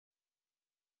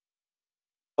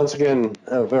Once again,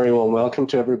 a very warm welcome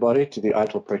to everybody to the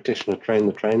ITIL Practitioner Train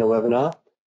the Trainer webinar.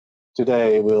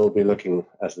 Today we'll be looking,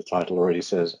 as the title already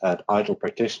says, at ITIL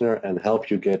Practitioner and help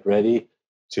you get ready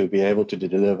to be able to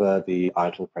deliver the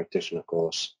ITIL Practitioner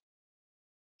course.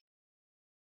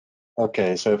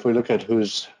 Okay, so if we look at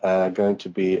who's going to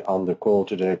be on the call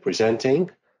today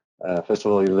presenting, first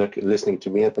of all, you're listening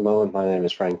to me at the moment. My name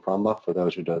is Frank Prombach, for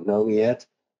those who don't know me yet.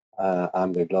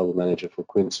 I'm the Global Manager for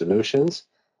Quint Solutions.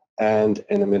 And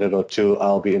in a minute or two,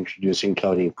 I'll be introducing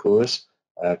Claudine Koers,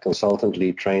 a consultant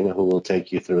lead trainer who will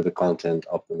take you through the content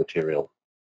of the material.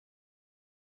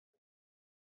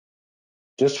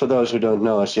 Just for those who don't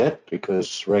know us yet,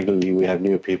 because regularly we have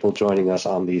new people joining us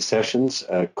on these sessions,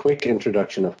 a quick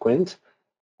introduction of Quint.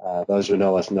 Those who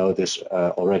know us know this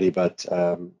already, but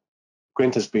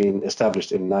Quint has been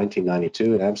established in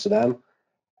 1992 in Amsterdam,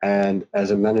 and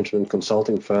as a management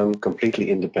consulting firm,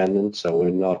 completely independent, so we're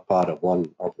not part of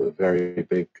one of the very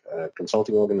big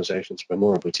consulting organizations. We're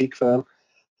more a boutique firm.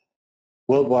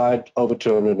 Worldwide, over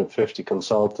 250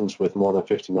 consultants with more than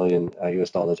 50 million US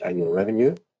dollars annual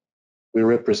revenue. We're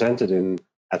represented in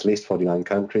at least 49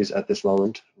 countries at this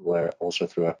moment, where also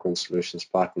through our Quint Solutions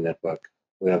partner network,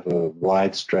 we have a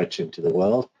wide stretch into the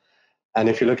world. And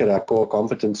if you look at our core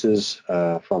competences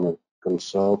from a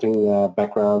consulting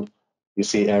background, you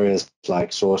see areas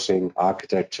like sourcing,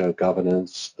 architecture,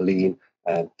 governance, lean,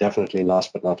 and definitely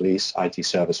last but not least, IT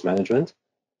service management.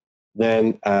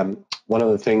 Then one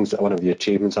of the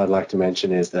achievements I'd like to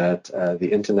mention is that the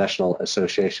International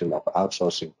Association of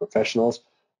Outsourcing Professionals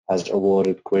has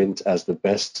awarded Quint as the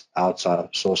best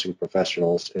outsourcing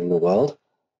professionals in the world,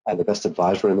 and the best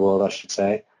advisor in the world, I should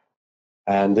say.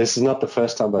 And this is not the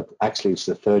first time, but actually it's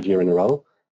the third year in a row.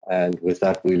 And with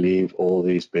that, we leave all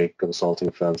these big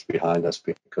consulting firms behind us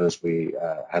because we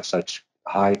have such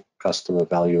high customer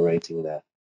value rating there.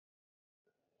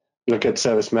 Look at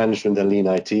service management and lean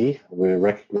IT. We're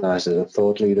recognized as a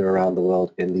thought leader around the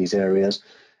world in these areas.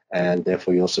 And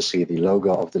therefore, you also see the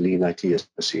logo of the Lean IT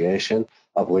Association,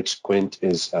 of which Quint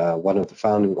is one of the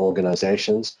founding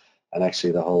organizations. And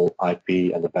actually, the whole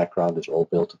IP and the background is all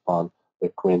built upon the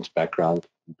Quint background,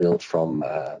 built from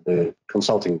the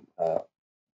consulting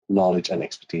knowledge and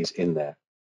expertise in there.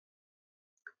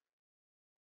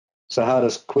 So how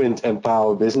does Quint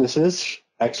empower businesses?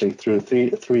 Actually, through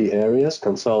three areas: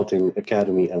 consulting,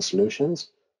 academy, and solutions.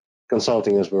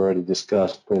 Consulting, as we already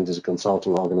discussed, Quint is a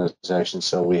consulting organization,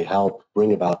 so we help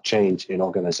bring about change in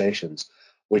organizations,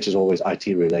 which is always IT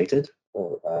related,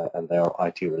 and there are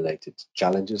IT related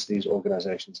challenges these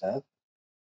organizations have.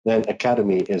 Then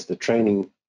academy is the training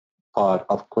part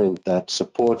of Quint that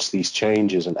supports these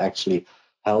changes and actually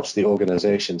helps the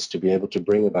organizations to be able to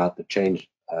bring about the change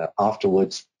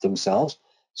afterwards themselves.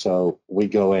 So we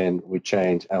go in, we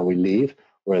change, and we leave.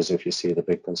 Whereas if you see the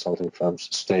big consulting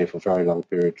firms stay for very long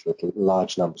periods with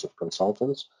large numbers of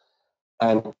consultants.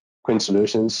 And Quint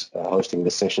Solutions, hosting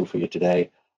this session for you today,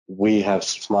 we have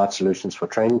smart solutions for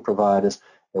training providers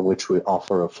in which we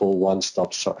offer a full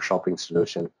one-stop shopping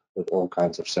solution with all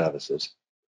kinds of services.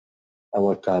 And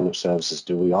what kind of services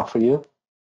do we offer you?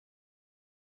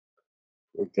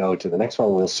 We go to the next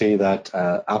one, we'll see that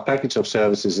our package of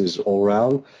services is all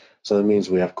round. So that means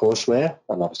we have courseware,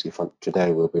 and obviously for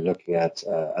today we'll be looking at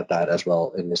that as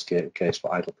well, in this case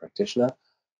for ITIL Practitioner.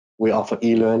 We offer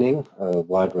e-learning, a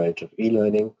wide range of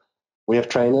e-learning. We have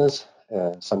trainers.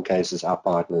 In some cases, our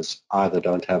partners either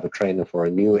don't have a trainer for a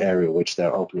new area which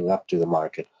they're opening up to the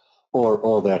market, or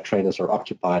all their trainers are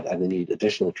occupied and they need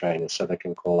additional trainers, so they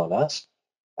can call on us.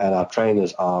 And our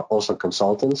trainers are also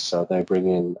consultants, so they bring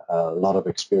in a lot of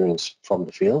experience from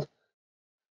the field.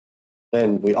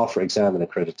 Then we offer exam and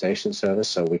accreditation service,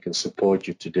 so we can support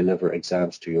you to deliver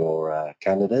exams to your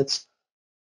candidates.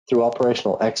 Through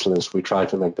operational excellence, we try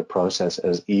to make the process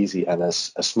as easy and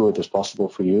as smooth as possible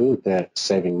for you. They're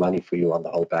saving money for you on the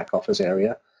whole back office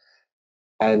area.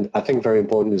 And I think very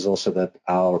important is also that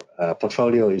our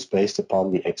portfolio is based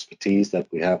upon the expertise that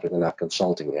we have within our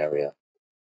consulting area.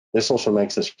 This also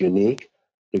makes us unique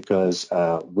because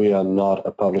we are not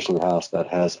a publishing house that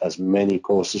has as many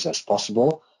courses as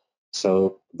possible.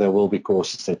 So there will be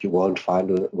courses that you won't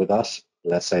find with us.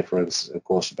 Let's say, for instance, a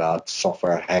course about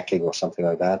software hacking or something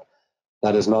like that.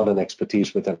 That is not an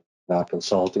expertise within our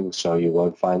consulting, so you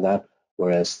won't find that.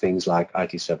 Whereas things like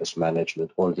IT service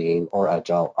management or lean or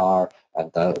agile are, and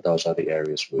those are the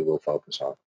areas we will focus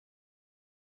on.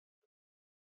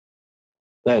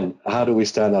 Then, how do we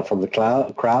stand out from the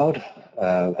crowd?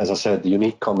 As I said, the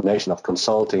unique combination of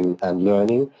consulting and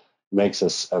learning makes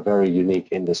us very unique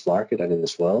in this market and in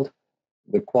this world.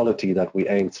 The quality that we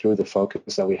aim through the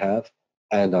focus that we have,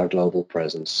 and our global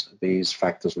presence. These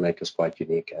factors make us quite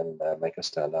unique and make us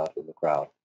stand out in the crowd.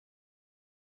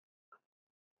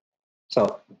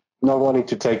 So, not wanting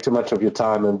to take too much of your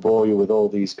time and bore you with all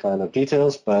these kind of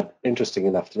details, but interesting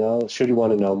enough to know. Should you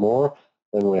want to know more,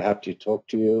 then we're happy to talk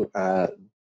to you.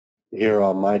 Here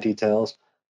are my details.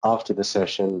 After the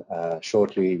session,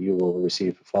 shortly you will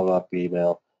receive a follow-up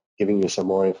email giving you some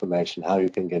more information how you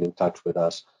can get in touch with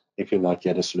us if you're not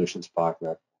yet a solutions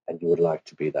partner and you would like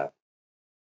to be that.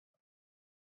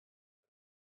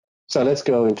 So let's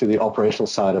go into the operational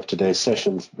side of today's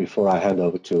session before I hand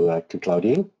over to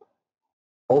Claudine.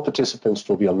 All participants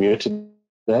will be on mute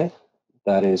today.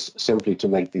 That is simply to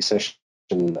make the session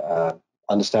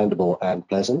understandable and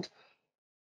pleasant.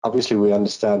 Obviously, we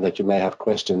understand that you may have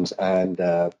questions, and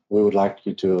we would like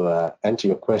you to enter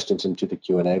your questions into the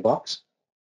Q&A box.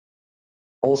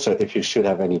 Also, if you should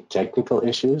have any technical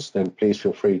issues, then please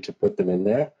feel free to put them in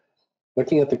there.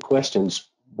 Looking at the questions,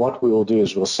 what we will do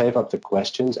is we'll save up the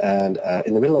questions, and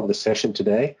in the middle of the session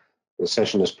today, the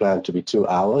session is planned to be 2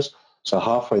 hours. So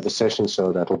halfway the session,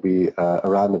 so that will be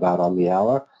around about on the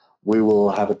hour, we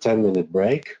will have a 10-minute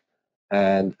break.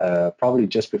 And probably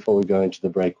just before we go into the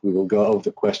break, we will go over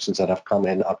the questions that have come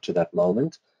in up to that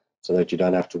moment so that you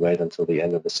don't have to wait until the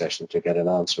end of the session to get an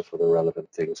answer for the relevant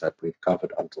things that we've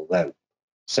covered until then.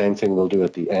 Same thing we'll do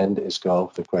at the end is go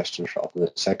over the questions of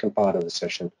the second part of the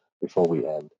session before we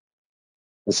end.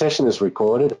 The session is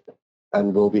recorded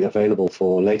and will be available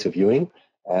for later viewing.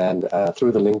 And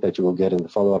through the link that you will get in the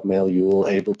follow-up mail, you will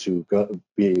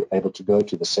be able to go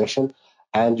to the session.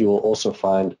 And you will also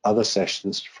find other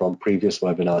sessions from previous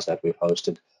webinars that we've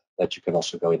hosted that you can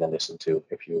also go in and listen to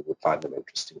if you would find them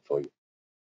interesting for you.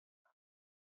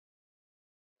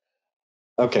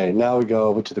 Okay, now we go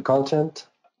over to the content.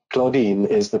 Claudine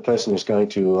is the person who's going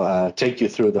to take you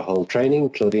through the whole training.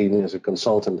 Claudine is a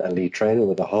consultant and lead trainer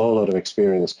with a whole lot of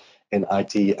experience in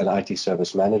IT and IT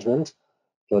service management.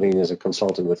 Claudine is a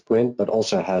consultant with Quint, but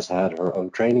also has had her own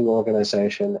training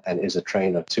organization and is a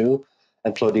trainer too.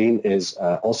 And Claudine is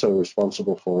also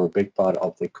responsible for a big part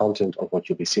of the content of what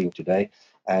you'll be seeing today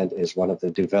and is one of the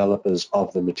developers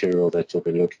of the material that you'll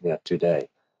be looking at today.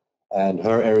 And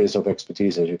her areas of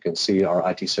expertise, as you can see, are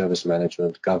IT service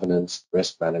management, governance,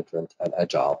 risk management, and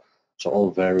agile. So all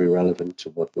very relevant to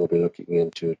what we'll be looking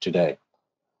into today.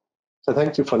 So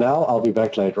thank you for now. I'll be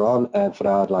back later on. And for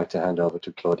now, I'd like to hand over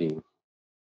to Claudine.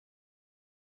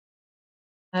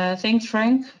 Thanks,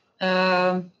 Frank.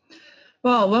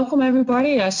 Well, welcome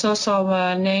everybody. I saw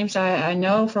some names I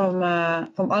know from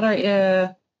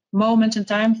other moments in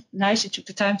time. Nice you took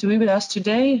the time to be with us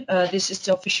today. This is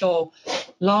the official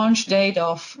launch date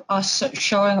of us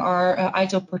showing our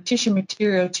ITIL Practitioner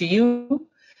material to you.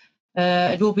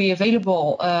 It will be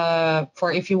available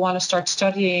for if you want to start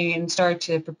studying and start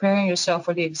preparing yourself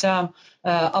for the exam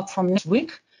up from next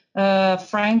week.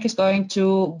 Frank is going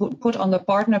to put on the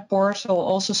partner portal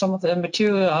also some of the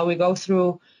material I will go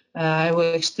through. I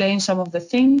will explain some of the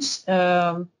things.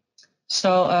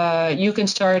 So you can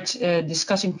start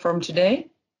discussing from today.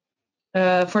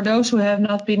 For those who have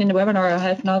not been in the webinar or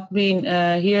have not been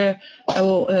here, I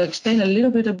will explain a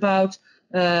little bit about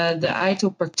the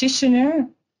ITIL Practitioner.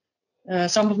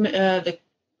 Some of the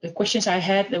questions I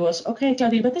had, there was, okay,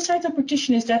 Claudine, but this ITIL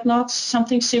Practitioner, is that not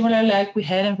something similar like we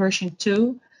had in version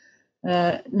 2?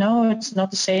 No, it's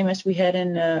not the same as we had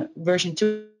in version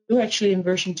 2. Actually, in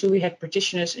version 2, we had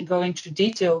practitioners going into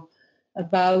detail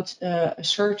about a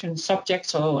certain subject,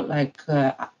 so like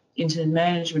incident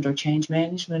management or change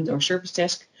management or service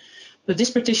desk. But this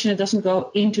practitioner doesn't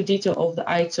go into detail of the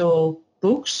ITIL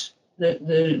books,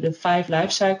 the 5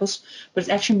 life cycles, but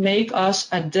it actually make us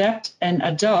adapt and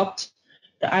adopt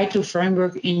the ITIL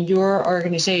framework in your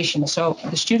organization. So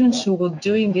the students who were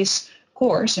doing this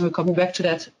course, and we're coming back to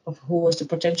that of who was the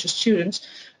potential students,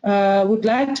 would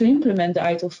like to implement the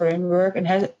ITIL framework and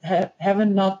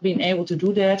haven't not been able to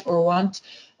do that or want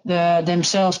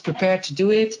themselves prepared to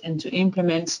do it and to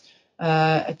implement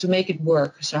to make it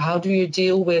work. So how do you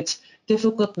deal with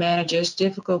difficult managers,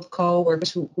 difficult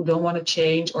co-workers who don't want to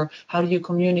change, or how do you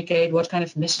communicate? What kind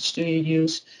of message do you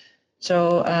use?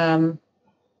 So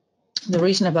the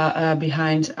reason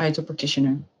behind ITIL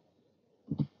Practitioner.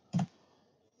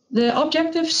 The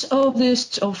objectives of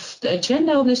the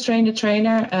agenda of this trainer,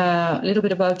 a little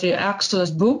bit about the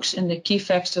Axelos books and the key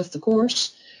facts of the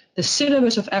course, the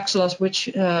syllabus of Axelos, which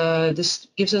this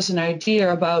gives us an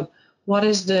idea about what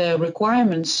is the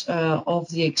requirements of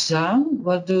the exam,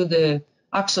 what do the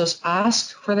Axelos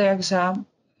ask for their exam,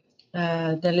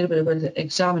 then a little bit about the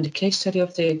exam and the case study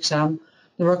of the exam,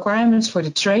 the requirements for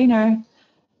the trainer,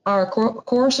 our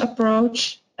course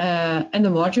approach, and the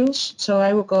modules. So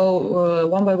I will go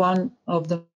one by one of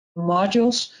the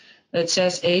modules. It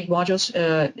says 8 modules.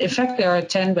 In fact, there are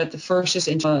 10, but the first is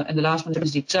intro, and the last one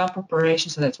is the exam preparation.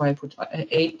 So that's why I put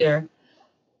 8 there.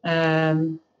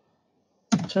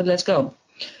 So let's go.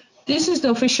 This is the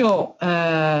official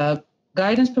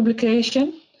guidance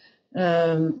publication.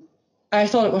 I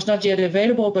thought it was not yet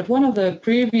available, but one of the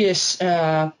previous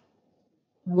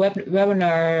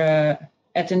webinar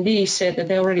attendees said that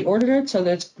they already ordered it, so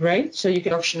that's great. So you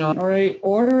can actually already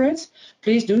order it.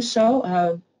 Please do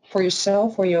so for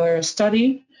yourself, for your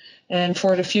study, and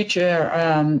for the future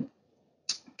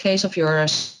case of your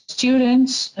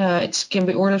students. It can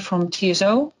be ordered from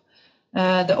TSO.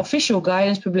 The official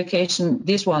guidance publication,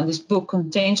 this book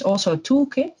contains also a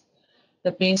toolkit.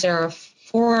 That means there are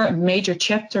 4 major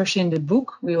chapters in the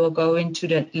book. We will go into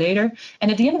that later.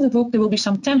 And at the end of the book, there will be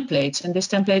some templates. And these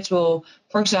templates will,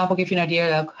 for example, give you an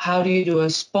idea of how do you do a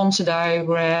sponsor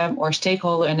diagram or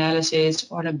stakeholder analysis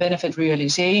or a benefit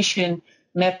realization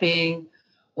mapping,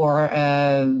 or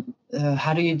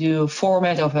how do you do a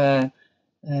format of a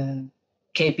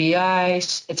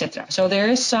KPIs, etc. So there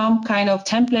is some kind of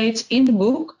templates in the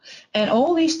book, and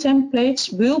all these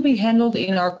templates will be handled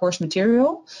in our course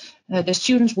material. The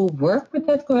students will work with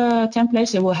that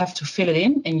templates. They will have to fill it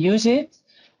in and use it.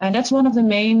 And that's one of the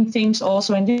main things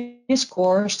also in this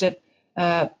course, that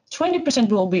 20%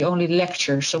 will be only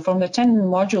lectures. So from the 10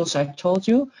 modules I told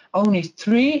you, only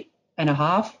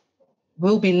 3.5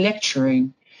 will be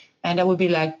lecturing. And that would be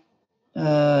like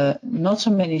not so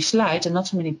many slides and not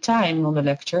so many time on the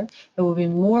lecture. There will be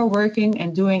more working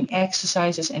and doing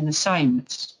exercises and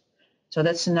assignments. So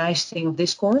that's the nice thing of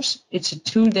this course. It's a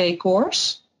 2-day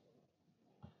course.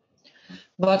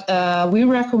 But we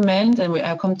recommend, and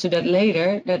I'll come to that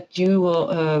later, that you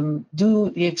will do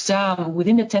the exam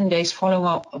within the 10 days following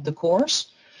up of the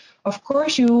course. Of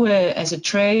course, you as a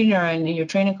trainer and in your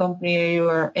training company, you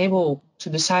are able to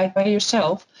decide by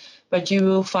yourself, but you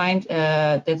will find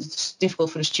that it's difficult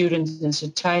for the students, and it's a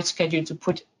tight schedule to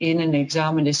put in an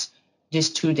exam in these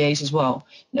 2 days as well.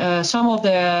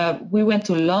 We went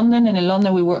to London, and in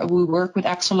London we work with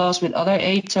Axelos, with other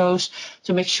ATOs,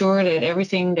 to make sure that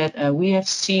everything that we have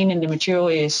seen in the material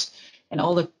and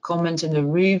all the comments and the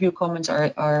review comments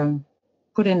are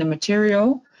put in the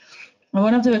material. And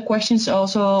one of the questions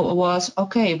also was,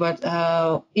 okay, but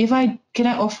can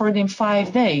I offer it in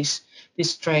 5 days,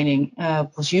 this training?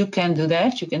 Because you can do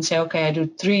that. You can say, okay, I do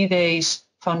 3 days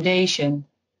foundation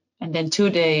and then 2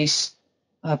 days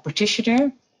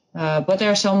practitioner. But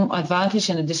there are some advantages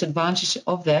and disadvantages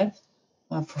of that.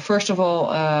 First of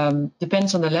all,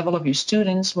 depends on the level of your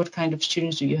students. What kind of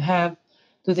students do you have?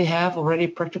 Do they have already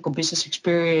practical business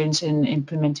experience in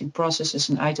implementing processes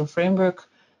and ITIL framework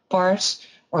parts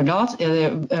or not?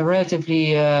 They're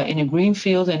relatively in a green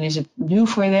field, and is it new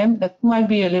for them? That might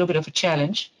be a little bit of a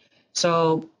challenge.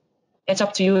 So it's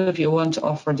up to you if you want to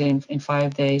offer it in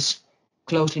 5 days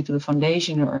closely to the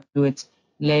foundation, or do it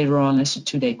later on as a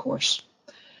 2-day course.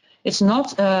 It's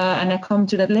not, and I'll come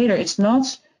to that later, it's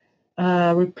not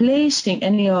replacing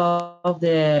any of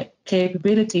the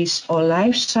capabilities or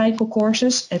life cycle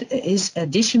courses. It is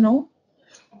additional.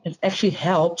 It actually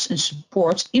helps and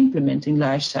supports implementing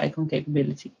life cycle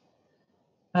capability.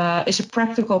 It's a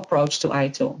practical approach to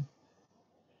ITIL.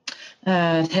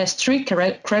 It has 3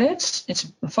 credits. It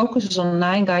focuses on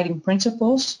 9 guiding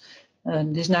principles.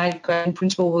 This 9 guiding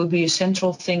principle will be a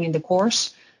central thing in the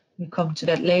course. We'll come to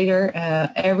that later.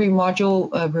 Every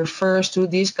module refers to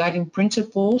these guiding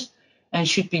principles and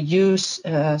should be used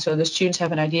so the students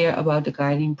have an idea about the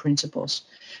guiding principles.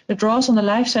 It draws on the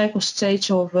life cycle stage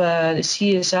of the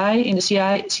CSI. In the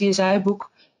CSI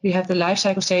book, we have the life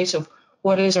cycle stage of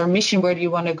what is our mission, where do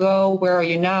you want to go, where are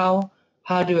you now,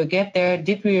 how do we get there,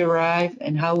 did we arrive,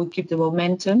 and how we keep the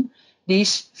momentum.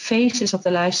 These phases of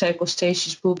the life cycle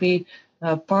stages will be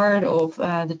part of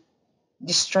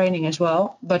this training as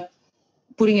well, but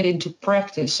putting it into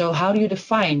practice. So how do you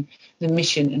define the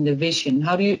mission and the vision?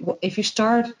 If you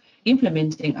start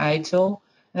implementing ITIL,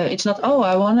 it's not,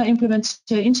 I want to implement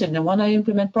the incident, I want to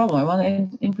implement problem, I want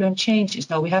to implement changes.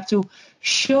 No, we have to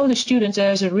show the students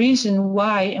there's a reason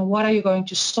why, and what are you going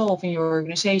to solve in your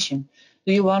organization.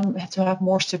 Do you want to have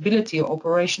more stability or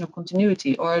operational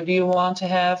continuity, or do you want to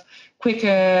have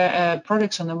quicker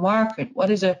products on the market? What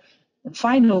is the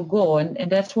final goal? And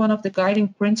that's one of the guiding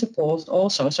principles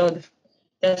also. So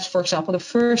that's, for example, the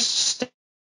first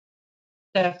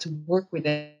step to work with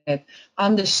it.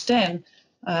 Understand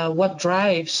what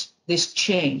drives this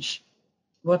change,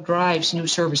 what drives new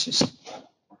services.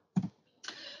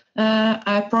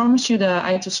 I promised you the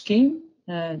ITIL scheme.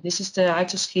 This is the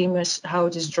ITIL scheme, as how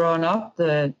it is drawn up.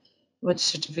 The with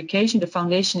certification. The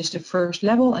foundation is the first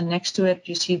level, and next to it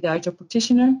you see the ITIL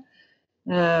Practitioner.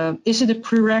 Is it a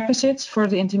prerequisite for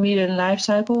the intermediate life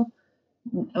cycle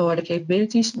or the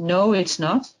capabilities? No, it's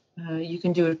not. You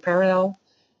can do it parallel.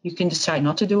 You can decide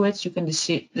not to do it. You can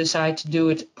decide to do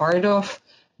it part of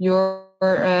your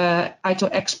ITIL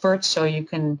expert. So you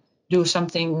can do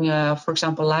something, for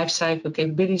example, life cycle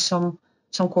capabilities, some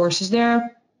courses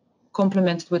there,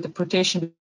 complemented with the practitioner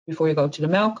before you go to the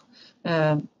milk.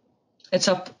 It's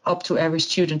up to every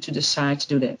student to decide to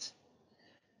do that.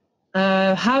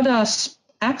 How does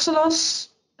Axelos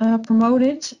promote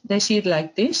it? They see it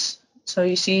like this. So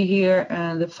you see here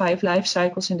the 5 life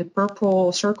cycles in the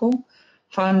purple circle.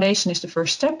 Foundation is the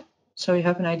first step. So you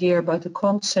have an idea about the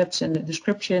concepts and the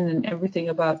description and everything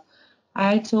about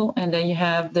ITIL. And then you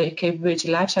have the capability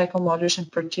lifecycle modules, and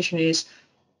practitioner is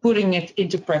putting it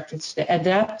into practice, the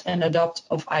adapt and adopt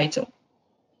of ITIL.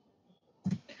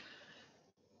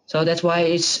 So that's why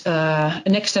it's a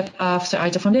next step after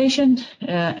ITIL Foundation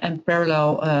and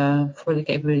parallel for the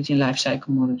capability and lifecycle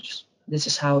modules. This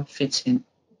is how it fits in.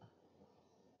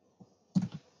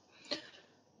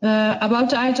 About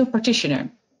the ITIL Practitioner.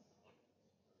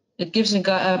 It gives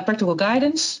practical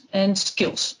guidance and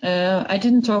skills. I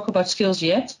didn't talk about skills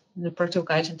yet. The practical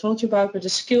guidance I told you about, but the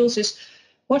skills is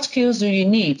what skills do you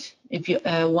need if you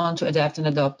want to adapt and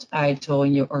adopt ITIL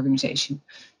in your organization?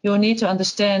 You will need to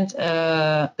understand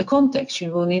the context.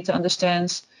 You will need to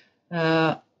understand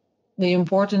the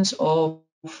importance of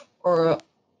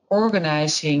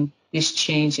organizing this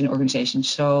change in organization.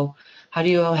 So how do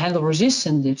you handle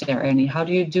resistance if there are any? How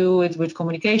do you do it with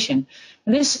communication?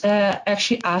 And this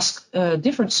actually asks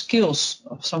different skills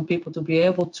of some people to be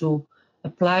able to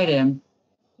apply them.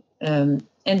 And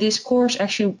this course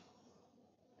actually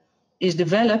is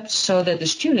developed so that the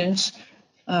students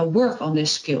work on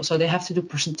this skill. So they have to do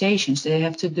presentations, they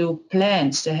have to do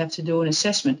plans, they have to do an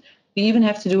assessment. You even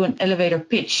have to do an elevator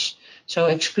pitch. So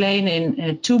explain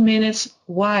in 2 minutes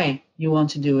why you want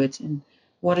to do it and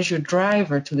what is your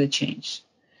driver to the change.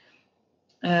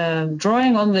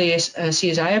 Drawing on the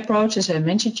CSI approach, as I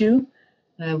mentioned you,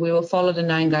 we will follow the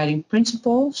 9 guiding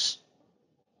principles.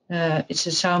 It's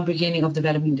a sound beginning of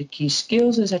developing the key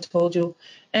skills, as I told you,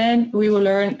 and we will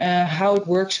learn how it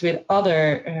works with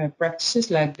other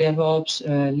practices like DevOps,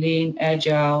 Lean,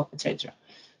 Agile, etc.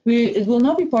 It will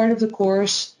not be part of the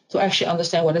course to actually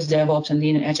understand what is DevOps and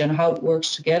Lean and Agile and how it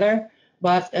works together,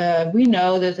 but we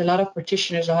know that a lot of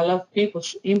practitioners, a lot of people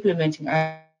implementing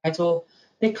ITIL,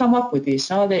 they come up with this.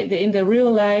 No? They in their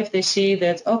real life, they see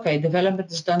that, okay,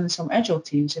 development is done in some agile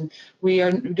teams, and we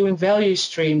are doing value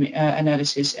stream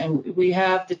analysis, and we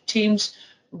have the teams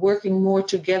working more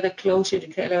together, closely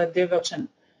together, DevOps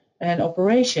and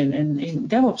operation and in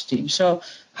DevOps teams. So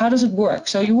how does it work?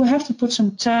 So you will have to put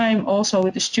some time also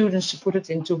with the students to put it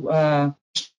into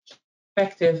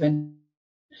perspective and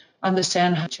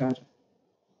understand each other.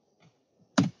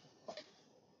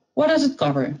 What does it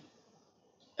cover?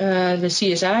 The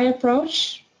CSI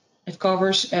approach. It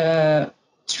covers 3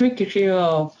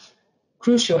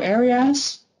 crucial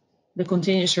areas: the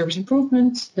continuous service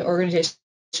improvement, the organizational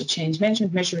change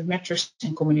management, measurement metrics,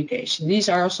 and communication. These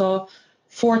are also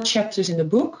 4 chapters in the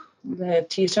book, the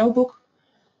TSO book.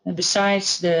 And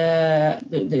besides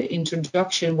the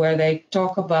introduction where they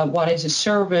talk about what is a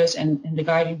service and the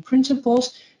guiding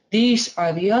principles, these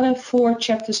are the other 4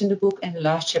 chapters in the book, and the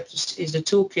last chapter is the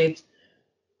toolkit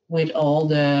with all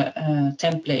the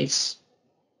templates,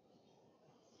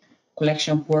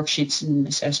 collection of worksheets and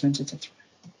assessments, etc.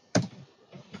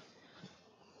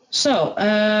 So,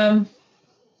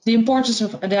 the importance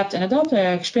of adapt and adopt,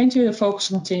 I explained to you, the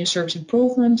focus on continuous service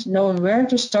improvement, knowing where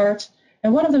to start.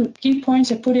 And one of the key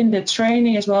points I put in the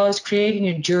training as well is creating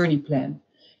a journey plan.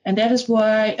 And that is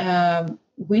why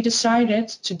we decided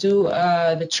to do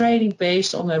the training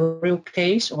based on a real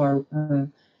case, or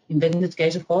invented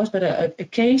case, of course, but a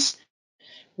case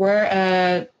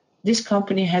where this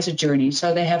company has a journey.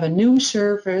 So they have a new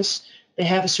service, they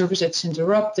have a service that's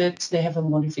interrupted, they have a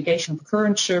modification of a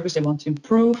current service they want to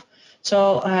improve.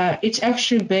 So it's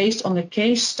actually based on a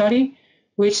case study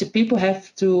which the people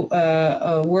have to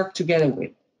work together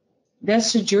with.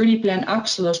 That's the journey plan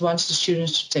Axelos wants the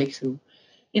students to take through.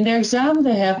 In their exam,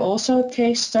 they have also a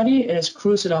case study. It's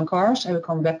Cruise on Cars. I will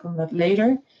come back on that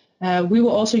later. We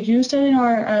will also use that in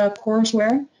our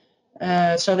courseware.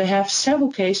 So they have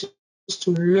several cases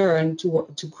to learn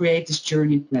to create this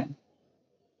journey plan.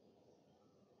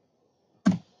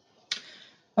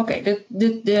 Okay,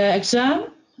 the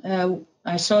exam,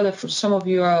 I saw that for some of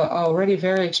you are already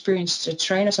very experienced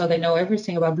trainers, so they know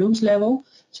everything about Bloom's level.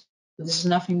 So this is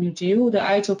nothing new to you. The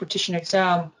ITIL Practitioner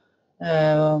exam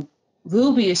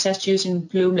will be assessed using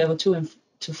Bloom level 2 and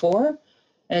to 4.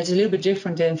 And it's a little bit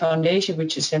different than foundation,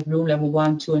 which is at Bloom level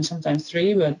 1, 2, and sometimes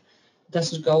 3, but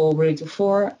doesn't go already to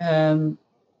 4.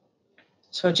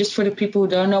 So just for the people who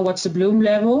don't know what's the Bloom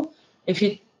level, if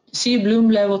you see Bloom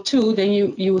level 2, then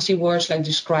you will see words like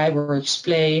describe or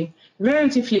explain,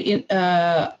 relatively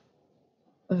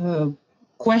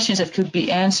questions that could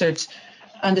be answered.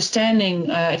 Understanding,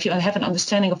 if you have an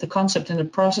understanding of the concept and the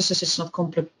processes, it's not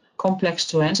complex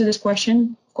to answer this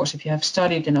question. Of course, if you have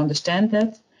studied and understand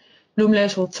that. Bloom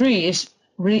level 3 is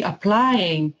really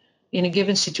applying in a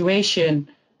given situation.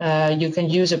 You can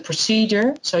use a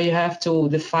procedure, so you have to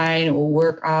define or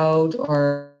work out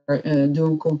or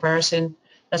do a comparison.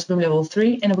 That's Bloom level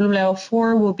 3. And Bloom level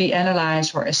 4 will be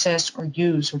analyze or assess or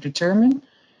use or determine.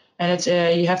 And it's,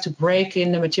 you have to break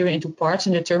in the material into parts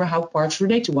and determine how parts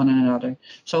relate to one another.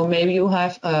 So maybe you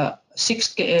have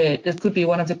that could be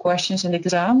one of the questions in the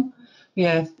exam. You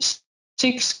have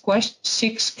six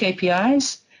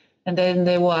KPIs, and then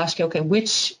they will ask you, okay,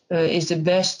 which is the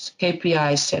best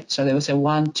KPI set? So they will say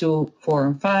 1, 2, 4,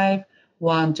 and 5,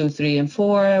 1, 2, 3, and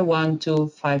 4, 1, 2,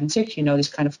 5, and 6. You know, these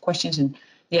kind of questions in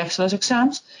the Excellence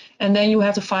exams. And then you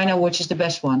have to find out which is the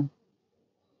best one.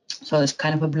 So it's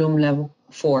kind of a Bloom level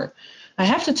 4. I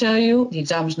have to tell you, the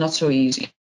exam is not so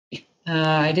easy.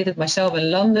 I did it myself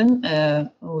in London.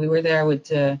 We were there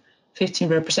with 15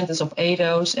 representatives of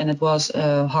ADOs, and it was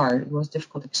hard. It was a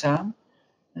difficult exam.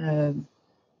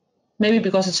 Maybe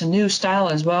because it's a new style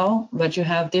as well, but you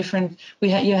have different,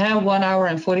 you have 1 hour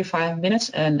and 45 minutes,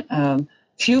 and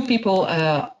few people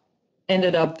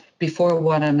ended up before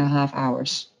 1.5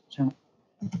 hours. So.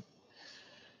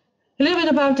 A little bit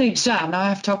about the exam. Now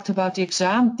I've talked about the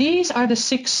exam. These are the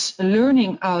 6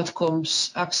 learning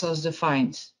outcomes Axel has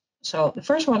defined. So the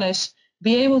first one is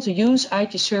be able to use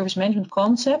IT service management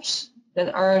concepts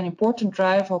that are an important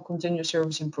driver for continuous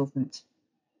service improvement.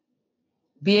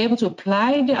 Be able to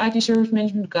apply the IT service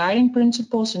management guiding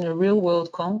principles in a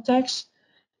real-world context,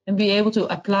 and be able to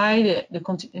apply the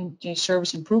continuous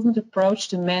service improvement approach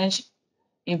to manage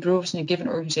improvements in a given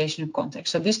organization and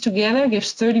context. So this together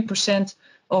gives 30%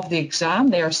 of the exam.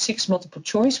 There are 6 multiple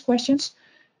choice questions.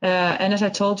 And as I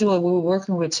told you, we were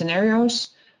working with scenarios.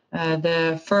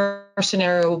 The first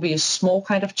scenario will be a small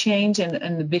kind of change,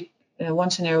 and the big one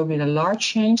scenario will be a large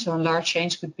change. So a large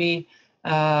change could be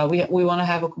we want to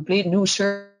have a complete new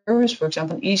service, for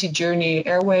example, Easy Journey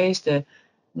Airways. The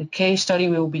case study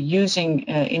we will be using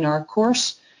in our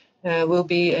course will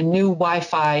be a new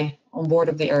Wi-Fi on board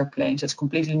of the airplane. So it's a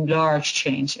completely large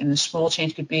change. And a small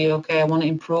change could be, okay, I want to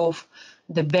improve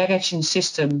the baggage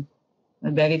system,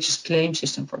 the baggage claim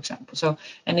system, for example. So,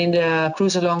 and in the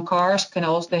cruise along cars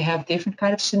they have different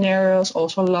kind of scenarios,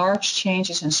 also large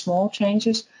changes and small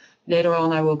changes. Later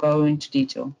on, I will go into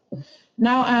detail.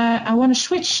 Now, I want to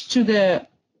switch to the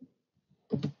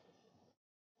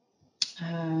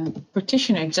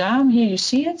practitioner exam. Here you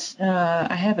see it.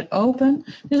 I have it open.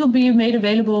 This will be made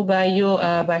available by you,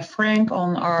 by Frank,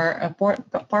 on our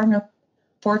partner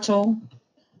portal.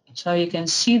 So you can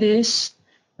see this,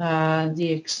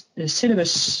 the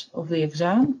syllabus of the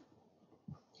exam.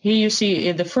 Here you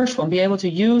see the first one, be able to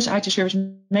use IT service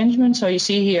management. So you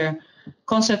see here,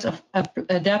 concept of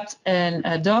adapt and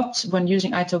adopt when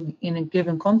using ITIL in a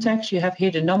given context. You have here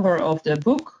the number of the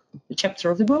book, the chapter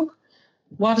of the book.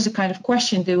 What is the kind of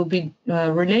question that will be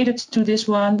related to this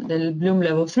one, the Bloom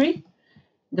level 3.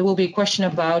 There will be a question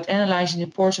about analyzing the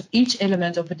importance of each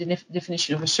element of a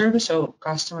definition of a service, so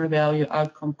customer value,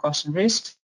 outcome, cost, and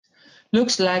risk.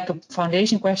 Looks like a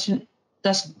foundation question.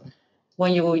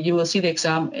 When you will see the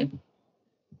exam,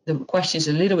 the question is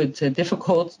a little bit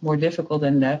difficult, more difficult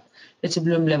than that. It's a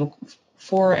Bloom level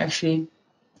 4 actually.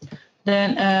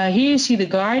 Then here you see the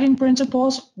guiding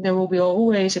principles. There will be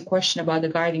always a question about the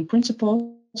guiding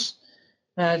principles.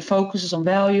 It focuses on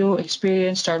value,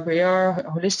 experience, start where you are,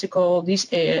 holistical. These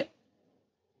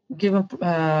given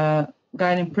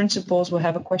guiding principles will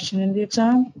have a question in the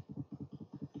exam.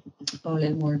 Go a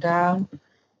little more down.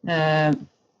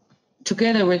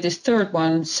 Together with this third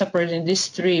one, separating these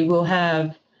 3, we'll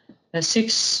have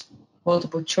 6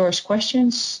 multiple choice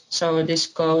questions. So this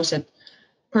goes at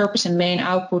purpose and main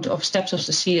output of steps of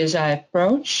the CSI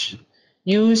approach.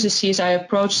 Use the CSI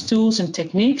approach tools and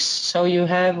techniques. So you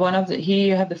have here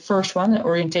you have the first one, the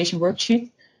orientation worksheet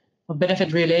of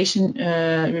benefit realization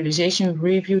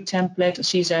review template of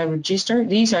CSI register.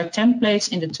 These are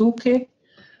templates in the toolkit.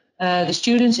 The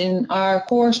students in our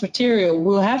course material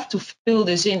will have to fill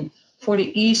this in for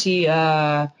the Easy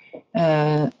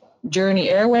Journey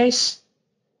Airways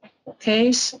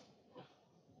case.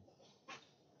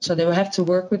 So they will have to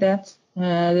work with that.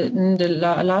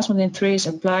 Last one in 3 is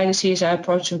apply the CSI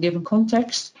approach to a given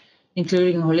context,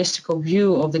 including a holistic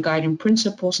view of the guiding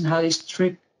principles and how these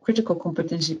 3 critical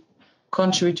competencies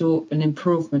contribute to an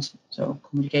improvement. So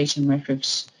communication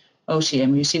metrics,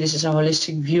 OCM. You see this is a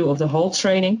holistic view of the whole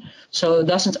training. So it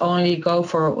doesn't only go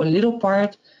for a little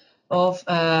part of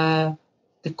the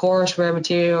courseware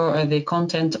material or the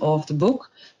content of the book.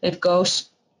 It goes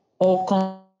all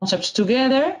concepts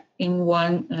together in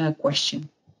one question.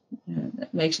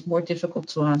 That makes it more difficult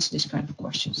to answer these kind of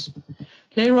questions.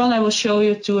 Later on, I will show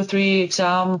you 2 or 3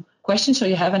 exam questions so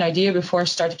you have an idea before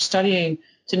starting studying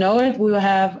to know it. We will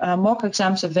have mock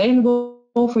exams available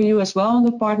for you as well on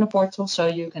the partner portal so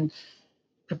you can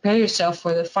prepare yourself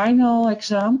for the final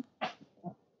exam.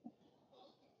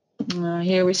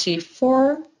 Here we see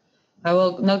 4. I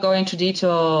will not go into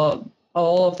detail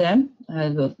all of them.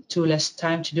 Too less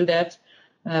time to do that.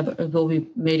 But it will be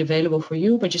made available for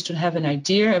you. But just to have an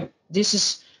idea, this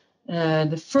is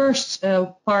the first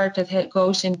part that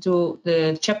goes into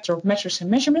the chapter of metrics and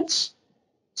measurements.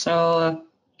 So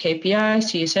KPIs,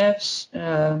 CSFs.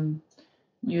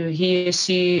 You here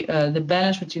see the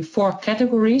balance between 4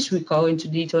 categories. We go into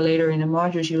detail later in the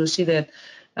modules. You will see that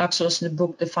Axel's in the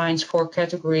book defines 4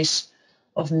 categories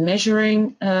of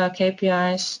measuring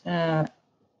KPIs.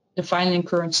 Defining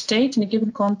current state in a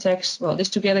given context. Well, this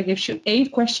together gives you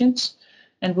 8 questions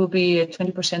and will be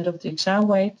 20% of the exam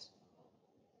weight.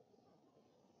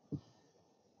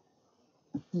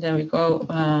 Then we go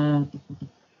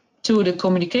to the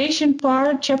communication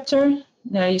part chapter.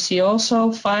 There you see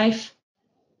also 5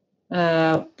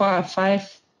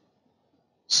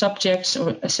 subjects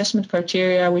or assessment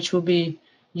criteria which will be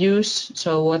used.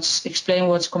 So explain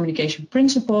what's communication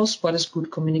principles, what is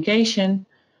good communication.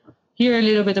 Here a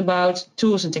little bit about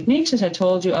tools and techniques, as I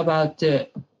told you about the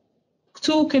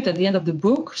toolkit at the end of the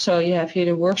book. So you have here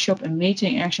the workshop and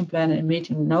meeting action plan and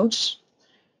meeting notes.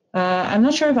 I'm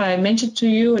not sure if I mentioned to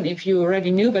you and if you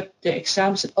already knew, but the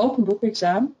exam is an open book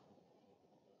exam.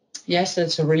 Yes,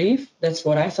 that's a relief. That's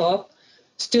what I thought.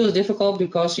 Still difficult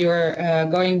because you're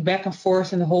going back and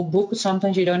forth in the whole book.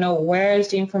 Sometimes you don't know where is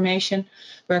the information,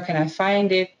 where can I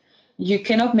find it. You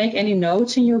cannot make any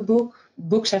notes in your book.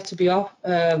 Books have to be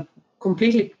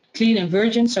completely clean and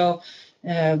virgin. So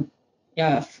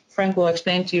yeah, Frank will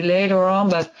explain to you later on,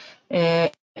 but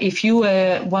if you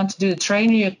want to do the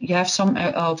training, you have some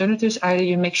alternatives. Either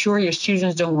you make sure your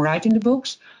students don't write in the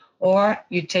books, or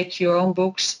you take your own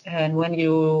books, and when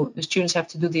the students have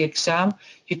to do the exam,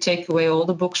 you take away all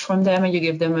the books from them and you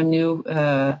give them a new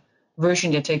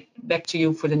version they take back to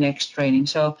you for the next training.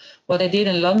 So what I did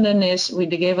in London is they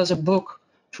gave us a book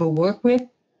to work with.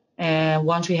 And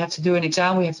once we have to do an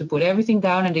exam, we have to put everything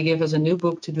down, and they give us a new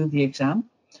book to do the exam.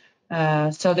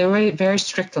 So they're very, very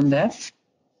strict on that.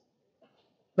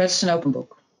 But it's an open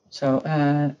book. So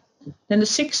then the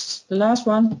 6th, the last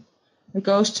one, it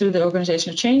goes to the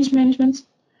organizational change management.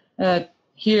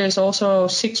 Here is also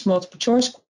 6 multiple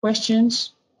choice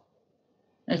questions.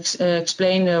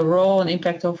 Explain the role and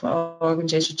impact of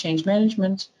organizational change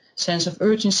management, sense of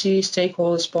urgency,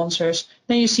 stakeholders, sponsors.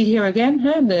 Then you see here again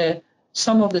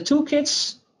some of the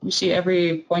toolkits. You see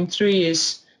every point 3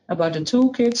 is about the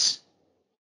toolkits.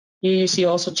 Here you see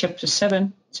also chapter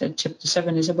 7. So chapter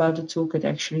 7 is about the toolkit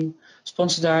actually.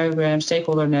 Sponsor diagram,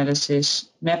 stakeholder analysis,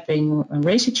 mapping, and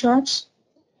RACI charts.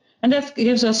 And that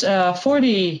gives us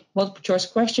 40 multiple choice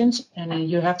questions, and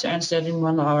you have to answer that in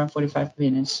 1 hour and 45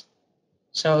 minutes.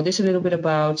 So this is a little bit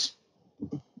about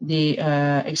the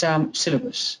exam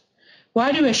syllabus.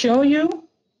 Why do I show you?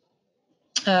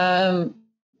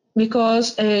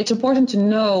 Because it's important to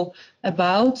know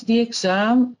about the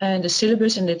exam and the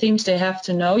syllabus and the things they have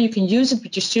to know. You can use it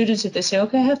with your students if they say,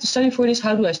 okay, I have to study for this,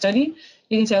 how do I study?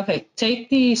 You can say, okay, take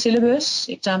the syllabus,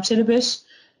 exam syllabus,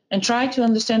 and try to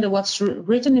understand what's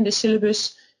written in the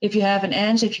syllabus. If you have an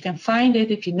answer, if you can find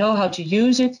it, if you know how to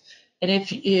use it, and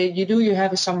if you do, you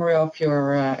have a summary of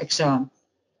your exam.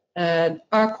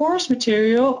 Our course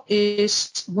material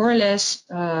is more or less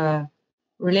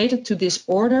related to this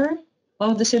order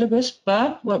of the syllabus,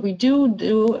 but what we do,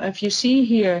 if you see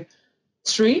here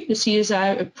 3, the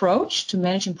CSI approach to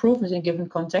manage improvement in given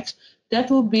context, that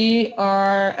will be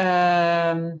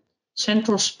our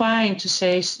central spine to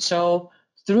say so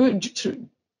during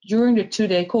the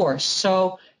 2-day course.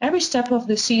 So every step of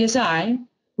the CSI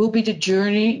will be the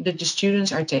journey that the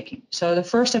students are taking. So the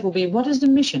first step will be, what is the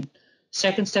mission?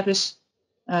 Second step is,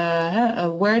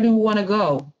 where do we want to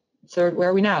go? Third, where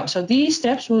are we now? So these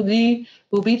steps will be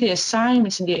the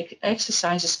assignments and the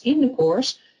exercises in the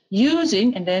course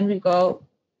using, and then we go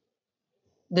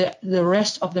the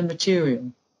rest of the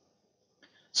material.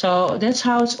 So that's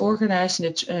how it's organized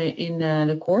in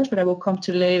the course, but I will come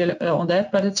to later on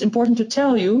that. But it's important to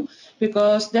tell you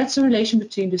because that's the relation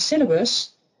between the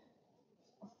syllabus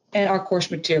and our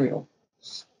course material.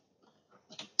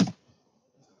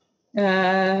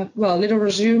 Well, a little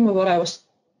resume of what I was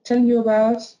telling you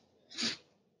about.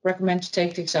 Recommend to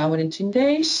take the exam within 10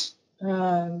 days.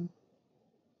 You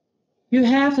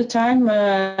have the time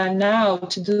now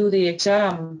to do the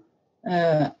exam,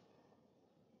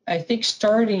 I think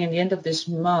starting in the end of this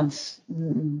month,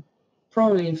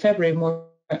 probably in February more.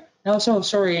 No, so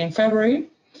sorry, in February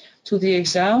to the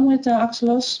exam with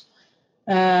Axelos.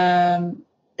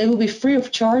 It will be free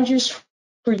of charges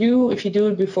for you if you do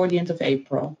it before the end of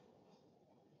April.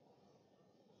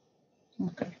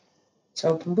 Okay, it's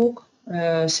open book.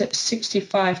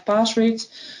 65 pass rates.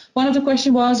 One of the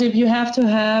questions was if you have to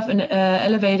have an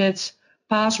elevated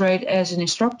pass rate as an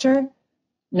instructor.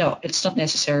 No, it's not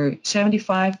necessary.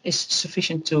 75 is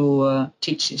sufficient to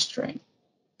teach this train.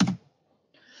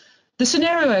 The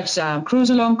scenario exam, cruise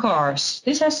along cars.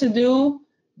 This has to do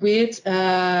with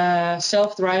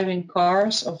self-driving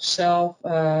cars,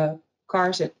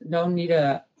 cars that don't need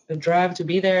a driver to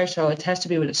be there. So it has to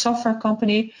be with a software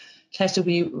company. It has to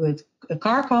be with a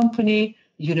car company,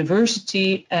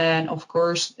 university, and of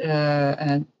course,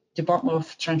 Department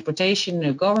of Transportation,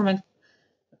 a government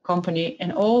company.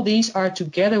 And all these are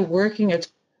together working at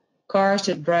cars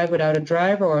that drive without a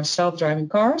driver or self-driving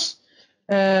cars.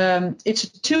 It's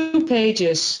a 2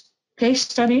 pages case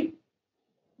study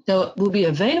that will be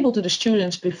available to the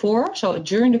students before. So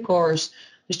during the course,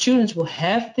 the students will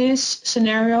have this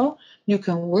scenario. You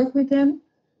can work with them.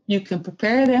 You can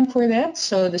prepare them for that.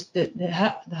 So the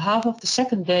half of the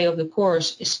second day of the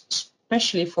course is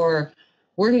especially for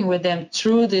working with them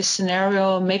through this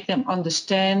scenario, make them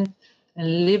understand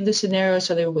and live the scenario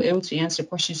so they will be able to answer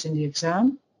questions in the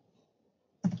exam.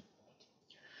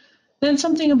 Then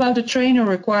something about the trainer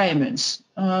requirements.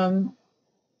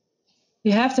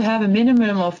 You have to have a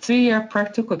minimum of 3-year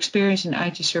practical experience in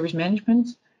IT service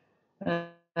management.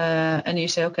 And you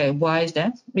say, okay, why is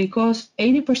that? Because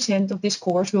 80% of this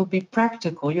course will be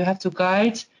practical. You have to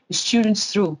guide the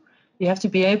students through. You have to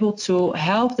be able to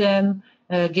help them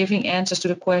giving answers to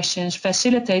the questions,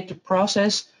 facilitate the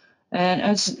process, and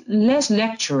it's less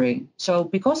lecturing. So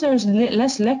because there's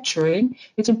less lecturing,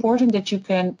 it's important that you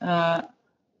can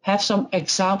have some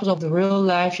examples of the real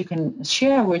life you can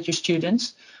share with your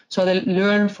students so they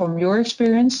learn from your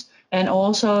experience and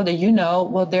also that you know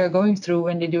what they're going through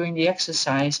when they're doing the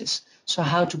exercises. So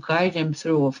how to guide them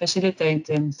through or facilitate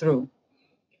them through.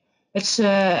 It's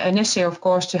necessary, of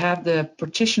course, to have the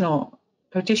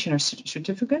practitioner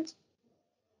certificate.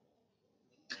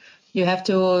 You have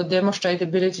to demonstrate the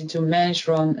ability to manage,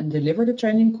 run, and deliver the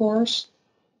training course.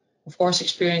 Of course,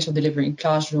 experience of delivering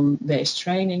classroom-based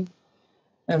training.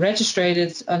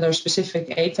 Registered under a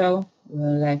specific ATO,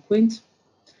 like Quint.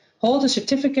 Hold a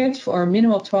certificate for a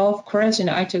minimum of 12 credits in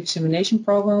the ITIL examination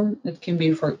program. That can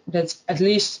be that's at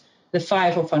least the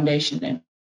 5 of foundation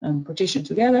and practitioner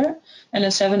together, and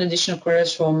then 7 additional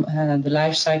credits from the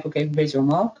life cycle capability or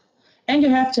MALC. And you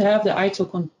have to have the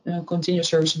ITIL continuous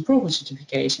service improvement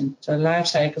certification, so life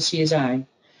cycle CSI.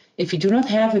 If you do not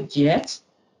have it yet,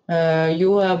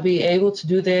 you will be able to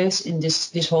do this in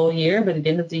this whole year, but at the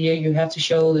end of the year you have to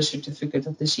show the certificate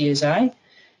of the CSI.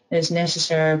 It's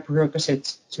necessary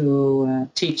prerequisite to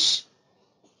teach.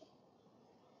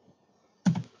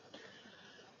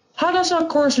 How does our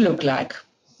course look like?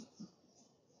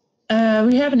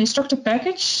 We have an instructor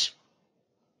package,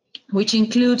 which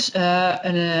includes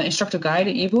an instructor guide,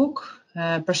 an ebook,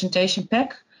 presentation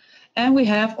pack, and we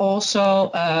have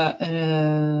also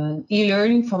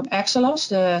e-learning from Axelos,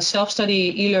 the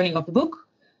self-study e-learning of the book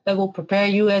that will prepare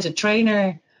you as a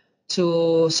trainer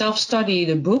to self-study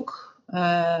the book.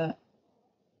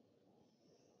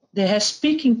 They have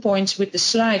speaking points with the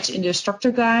slides in the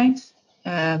instructor guide.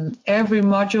 Every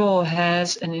module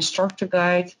has an instructor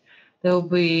guide. There will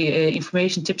be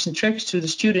information, tips, and tricks to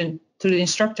the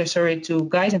instructor, to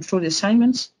guide them through the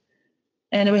assignments.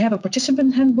 And we have a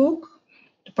participant handbook.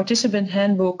 The participant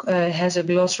handbook has a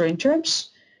glossary in terms,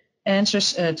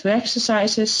 answers to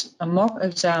exercises, a mock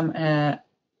exam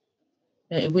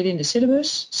within the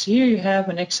syllabus. So here you have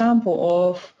an example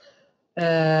of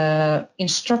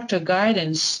instructor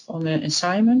guidance on an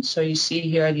assignment. So you see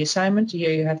here the assignment.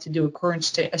 Here you have to do a current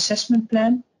state assessment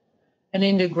plan. And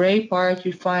in the gray part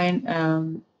you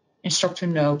find instructor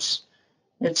notes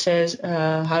that says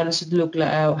how does it look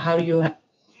like, how do you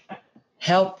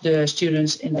help the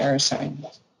students in their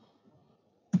assignment.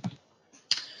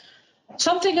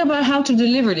 Something about how to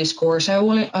deliver this course. I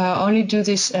will only do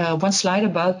this one slide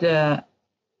about the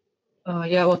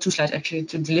well, 2 slides actually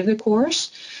to deliver the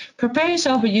course. Prepare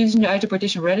yourself by using the ITIL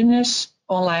Practitioner Readiness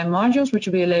online modules, which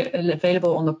will be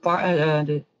available on the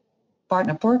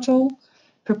partner portal.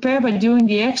 Prepare by doing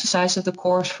the exercise of the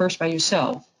course first by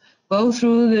yourself. Go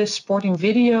through the supporting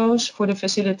videos for the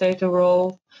facilitator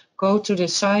role. Go to the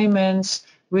assignments,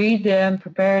 read them,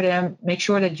 prepare them. Make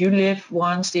sure that you live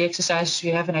once the exercises so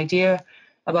you have an idea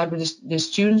about what the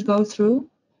students go through.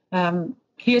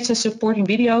 Here it says supporting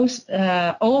videos.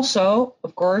 Also,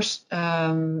 of course,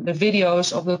 the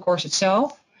videos of the course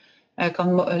itself. I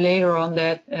come later on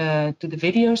that to the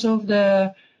videos of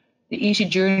the Easy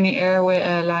Journey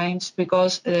Airlines,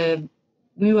 because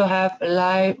we will have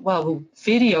live,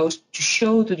 videos to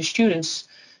show to the students,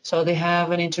 so they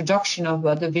have an introduction of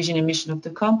the vision and mission of the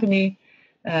company,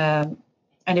 and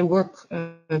they work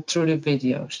through the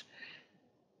videos.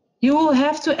 You will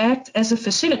have to act as a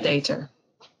facilitator.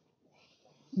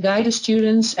 Guide the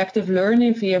students' active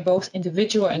learning via both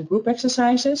individual and group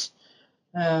exercises.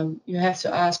 You have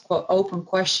to ask open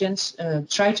questions.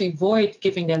 Try to avoid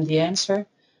giving them the answer.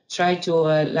 Try to,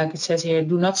 like it says here,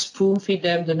 do not spoon feed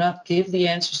them, do not give the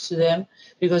answers to them,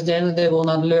 because then they will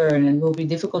not learn and it will be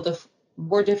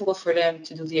more difficult for them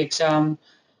to do the exam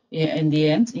in the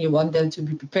end. You want them to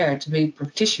be prepared to be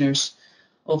practitioners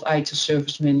of ITIL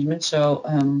service management, so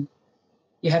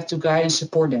you have to guide and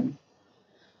support them.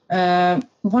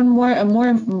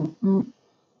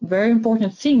 Very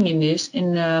important thing in this,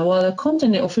 while the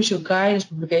content in the official guidance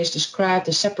publication described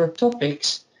the separate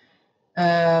topics,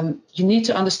 you need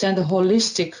to understand the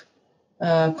holistic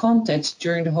content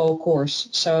during the whole course.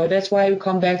 So that's why we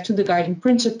come back to the guiding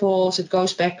principles. It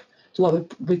goes back to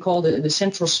what we call the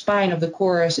central spine of the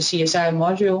course, the CSI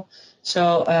module.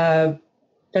 So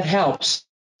that helps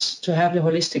to have the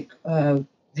holistic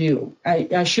view.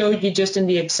 I showed you just in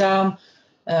the exam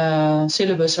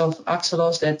syllabus of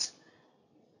Axelos that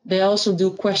they also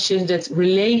do questions that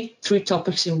relate 3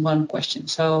 topics in one question.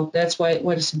 So that's why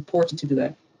it's important to do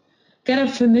that.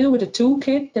 Get familiar with the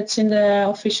toolkit that's in the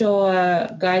official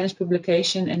guidance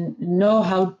publication and know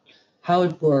how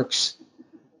it works.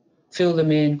 Fill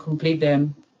them in, complete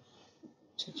them,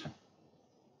 etc.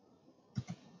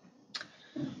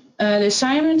 The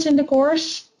assignments in the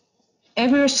course.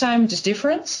 Every assignment is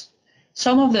different.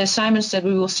 Some of the assignments that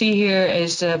we will see here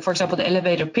is, for example, the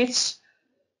elevator pitch,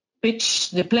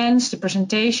 the plans, the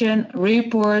presentation,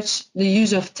 reports, the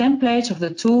use of templates of the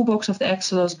toolbox of the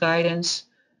Axelos guidance.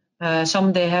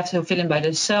 Some they have to fill in by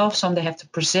themselves, some they have to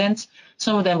present.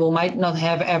 Some of them might not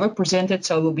have ever presented,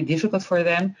 so it will be difficult for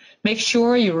them. Make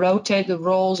sure you rotate the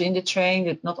roles in the training,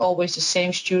 that not always the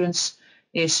same students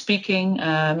is speaking.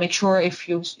 Make sure if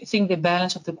you think the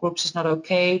balance of the groups is not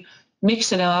okay,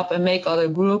 mix it up and make other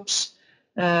groups.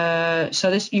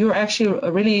 So you're actually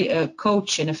really a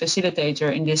coach and a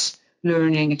facilitator in this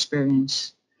learning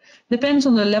experience. Depends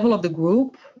on the level of the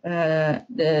group and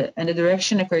the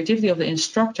direction and creativity of the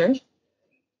instructor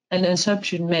and the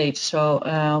assumption made.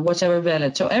 So whatever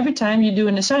valid. So every time you do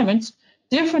an assignment,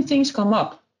 different things come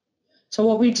up. So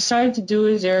what we decided to do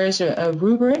is there is a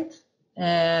rubric.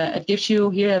 It gives you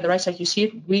here at the right side, you see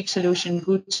it, weak solution,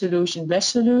 good solution, best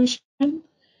solution.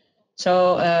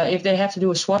 So if they have to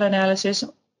do a SWOT analysis,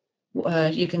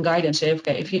 you can guide them, say,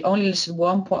 okay, if you only list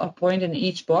one point in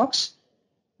each box,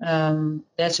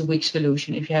 that's a weak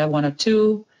solution. If you have 1 or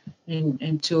 2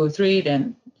 and 2 or 3,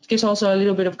 then it gives also a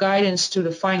little bit of guidance to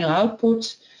the final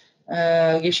output,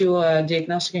 gives you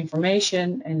diagnostic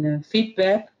information and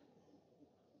feedback.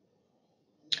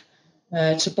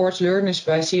 It supports learners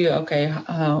by seeing, okay,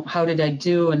 how did I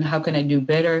do and how can I do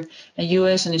better? And you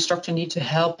as an instructor need to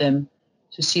help them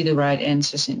to see the right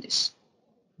answers in this.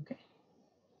 Okay.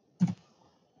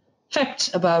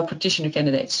 Facts about practitioner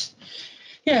candidates.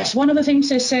 Yes, one of the things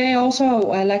they say also,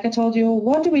 like I told you,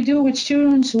 what do we do with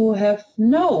students who have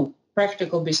no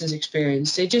practical business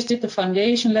experience? They just did the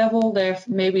foundation level, they're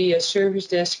maybe a service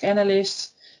desk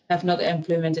analyst, have not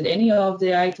implemented any of the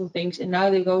ITIL things, and now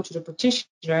they go to the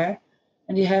practitioner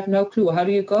and you have no clue. How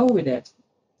do you go with that?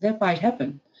 That might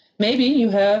happen. Maybe you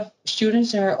have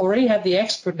students that already have the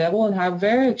expert level and are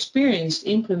very experienced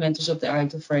implementers of the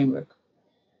ITIL framework.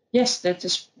 Yes, that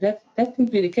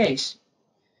could be the case.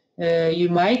 You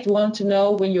might want to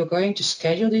know when you're going to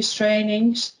schedule these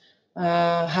trainings,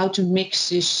 how to mix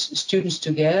these students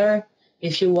together.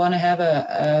 If you want to have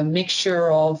a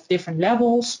mixture of different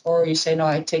levels, or you say, no,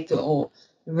 I take the all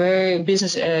very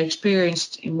business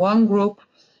experienced in one group,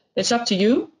 it's up to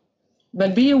you,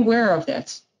 but be aware of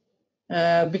that.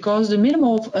 Because the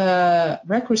minimal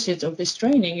requisite of this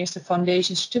training is the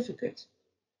foundation certificate.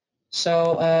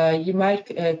 So you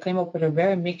might come up with a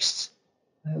very mixed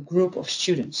group of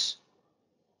students.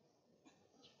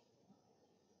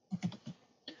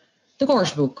 The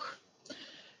course book.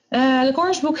 The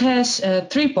course book has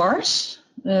 3 parts: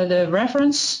 the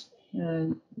reference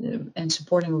and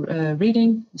supporting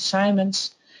reading,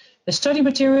 assignments, the study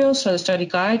materials, so the study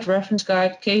guide, reference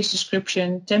guide, case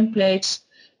description, templates,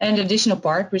 and the additional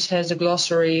part which has the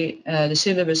glossary, the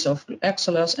syllabus of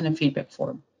Excelos, and a feedback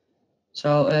form.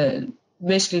 So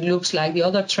basically looks like the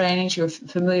other trainings you're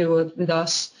familiar with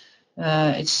us.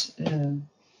 It's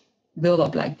built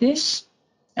up like this.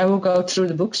 I will go through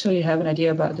the book so you have an idea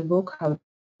about the book, how it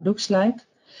looks like.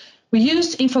 We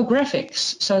used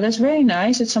infographics, so that's very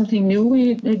nice. It's something new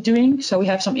we're doing. So we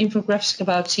have some infographics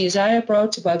about CSI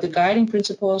approach, about the guiding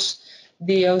principles,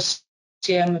 the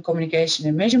OCM communication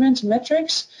and measurement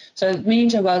metrics. So it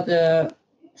means about the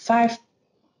 5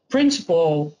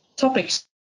 principal topics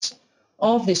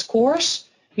of this course.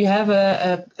 You have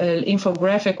an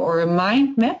infographic or a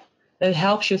mind map that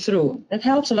helps you through. That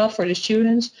helps a lot for the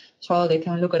students, so they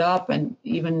can look it up and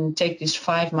even take these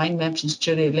 5 mind maps and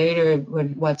study it later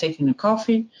while taking a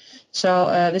coffee. So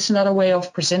this is another way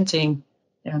of presenting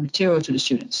material to the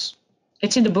students.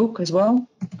 It's in the book as well.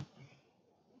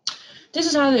 This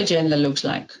is how the agenda looks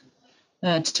like.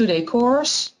 It's a 2-day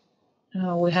course.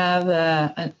 We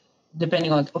have,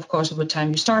 depending on, of course, what time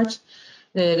you start,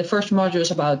 the first module is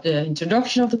about the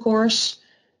introduction of the course.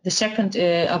 The second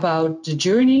about the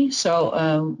journey.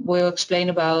 So we'll explain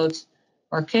about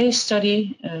our case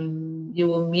study. You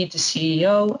will meet the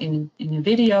CEO in a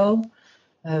video.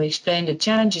 We explain the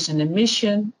challenges and the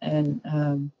mission and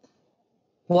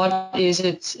what is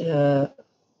it,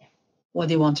 what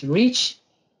they want to reach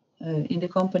in the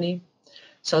company.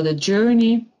 So the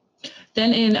journey.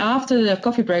 Then after the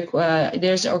coffee break,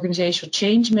 there's organizational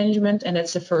change management, and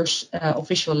that's the first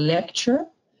official lecture.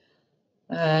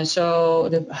 So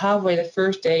halfway the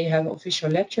first day you have an official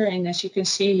lecture, and as you can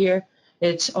see here,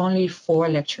 it's only 4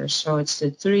 lectures. So it's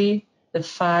the 3, the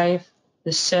 5,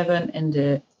 the 7, and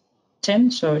the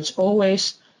 10. So it's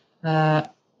always an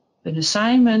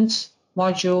assignment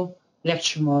module,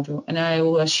 lecture module. And I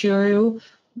will assure you,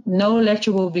 no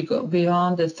lecture will be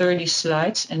beyond the 30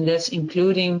 slides, and that's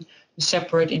including the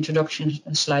separate introduction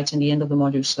slides and the end of the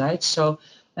module slides. So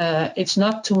it's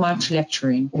not too much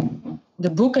lecturing. The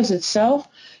book as itself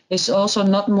is also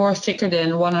not more thicker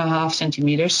than 1.5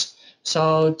 centimeters.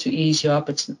 So to ease you up,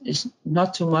 it's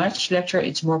not too much lecture,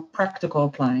 it's more practical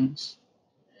appliance.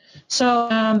 So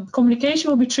communication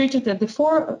will be treated at the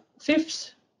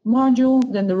 5th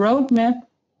module, then the roadmap,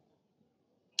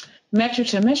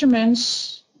 metrics and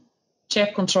measurements,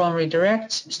 check, control, and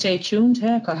redirect, stay tuned,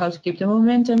 how to keep the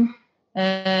momentum,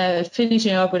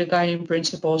 finishing up with the guiding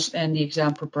principles and the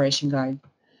exam preparation guide.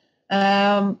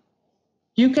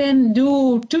 You can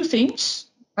do 2 things.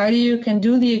 Either you can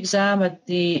do the exam at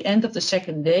the end of the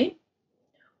 2nd day,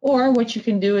 or what you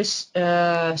can do is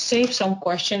save some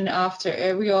question after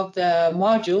every of the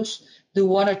modules, do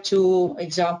 1 or 2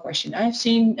 exam questions. I've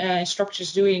seen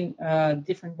instructors doing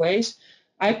different ways.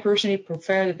 I personally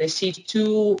prefer that they see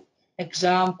 2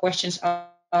 exam questions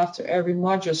after every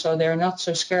module, so they're not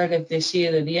so scared if they see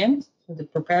it at the end. So to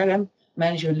prepare them,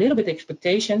 manage a little bit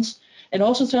expectations, and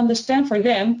also to understand for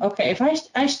them, okay, if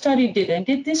I studied it and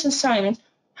did this assignment,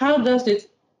 how does it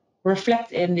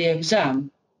reflect in the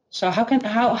exam? So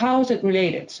how is it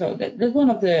related? So that's one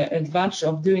of the advantages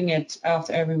of doing it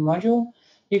after every module.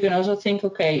 You can also think,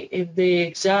 okay, if the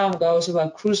exam goes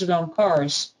about cruise along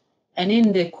cars, and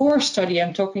in the course study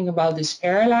I'm talking about this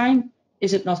airline,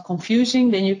 is it not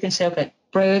confusing? Then you can say, okay,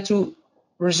 better to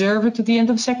reserve it to the end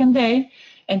of the 2nd day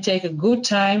and take a good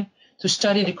time to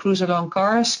study the cruise along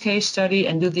cars case study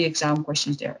and do the exam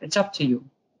questions there. It's up to you.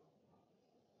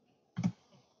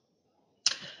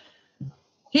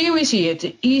 Here we see it,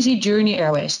 the Easy Journey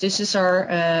Airways. This is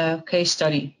our case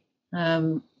study.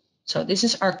 So this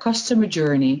is our customer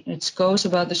journey. It goes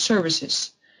about the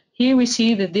services. Here we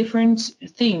see the different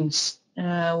things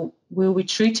we'll be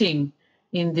treating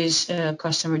in this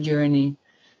customer journey.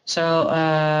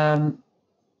 So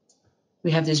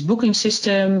we have this booking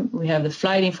system, we have the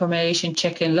flight information,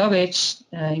 check-in luggage,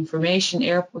 information,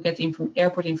 we get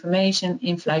airport information,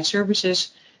 in-flight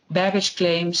services, baggage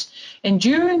claims. And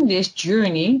during this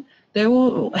journey, there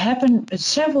will happen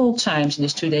several times in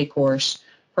this 2-day course.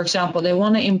 For example, they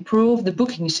want to improve the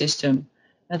booking system.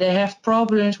 They have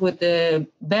problems with the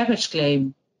baggage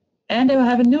claim. And they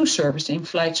will have a new service,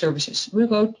 in-flight services. We'll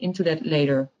go into that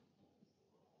later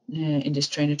in this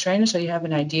trainer, so you have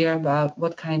an idea about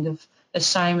what kind of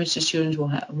assignments the students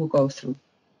will go through.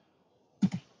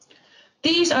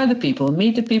 These are the people.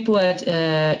 Meet the people at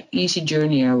Easy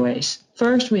Journey Airways.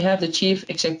 First, we have the Chief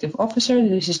Executive Officer.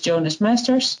 This is Jonas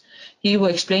Masters. He will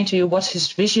explain to you what's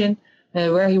his vision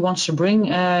where he wants to bring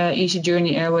Easy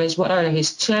Journey Airways, what are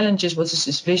his challenges, what is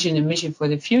his vision and mission for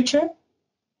the future.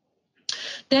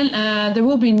 Then there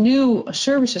will be new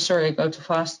services, sorry, I go too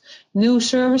fast, new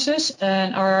services,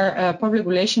 and our public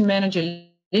relation manager,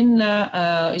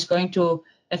 Linda, is going to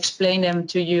explain them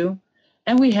to you.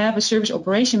 And we have a service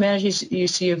operation manager. You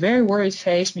see a very worried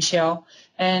face, Michelle,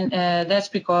 and that's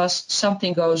because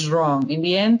something goes wrong. In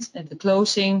the end, at the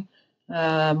closing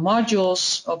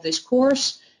modules of this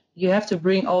course, you have to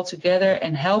bring all together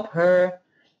and help her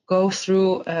go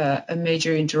through a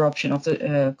major interruption of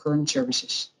the current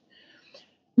services.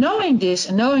 Knowing this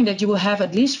and knowing that you will have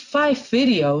at least 5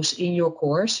 videos in your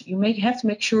course, you have to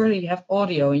make sure that you have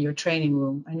audio in your training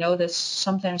room. I know that's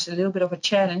sometimes a little bit of a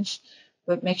challenge,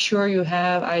 but make sure you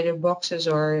have either boxes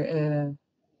or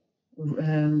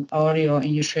audio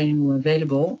in your training room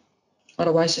available.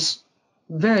 Otherwise, it's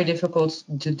very difficult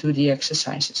to do the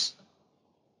exercises.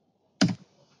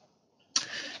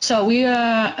 So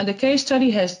the case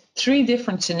study has 3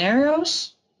 different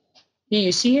scenarios. Here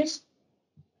you see it.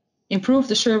 Improve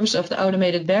the service of the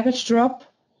automated baggage drop.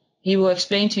 He will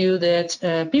explain to you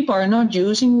that people are not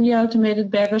using the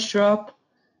automated baggage drop.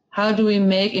 How do we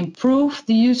improve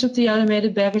the use of the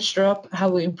automated baggage drop? How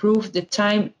we improve the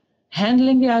time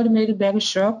handling the automated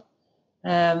baggage drop?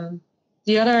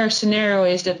 The other scenario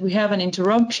is that we have an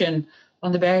interruption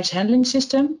on the baggage handling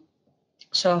system.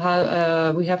 So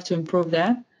how we have to improve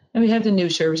that. And we have the new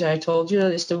service I told you,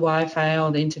 that is the Wi-Fi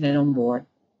or the internet on board.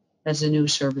 That's the new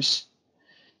service.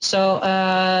 So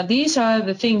these are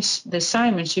the things, the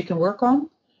assignments you can work on.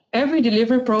 Every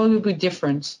delivery probably will be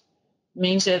different. It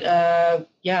means that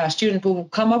a student will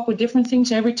come up with different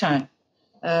things every time.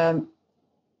 That's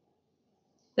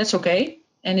okay.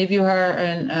 And if you are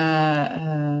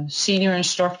a senior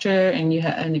instructor and you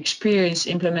have an experienced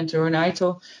implementer or an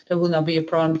ITIL, that will not be a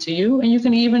problem to you. And you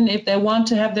can even, if they want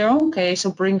to have their own case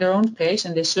or bring their own case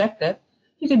and they select that,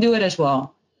 you can do it as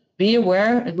well. Be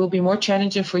aware it will be more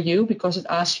challenging for you because it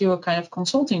asks you a kind of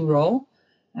consulting role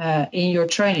in your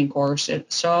training course.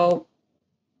 So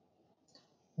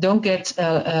don't get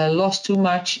lost too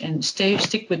much and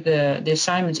stick with the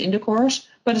assignments in the course,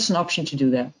 but it's an option to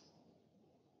do that.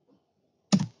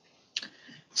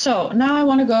 So now I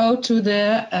want to go to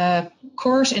the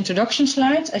course introduction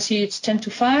slides. I see it's 10 to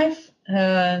 5,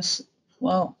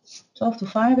 well, 12 to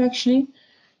 5 actually.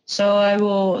 So I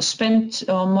will spend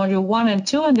on module 1 and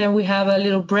 2, and then we have a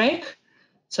little break.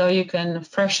 So you can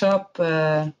fresh up,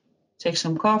 take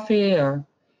some coffee or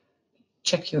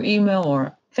check your email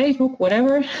or Facebook,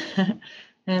 whatever,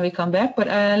 and we come back. But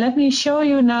let me show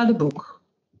you now the book.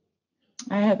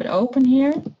 I have it open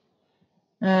here.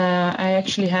 I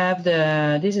actually have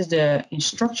this is the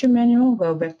instruction manual.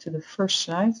 Go back to the first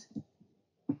slide.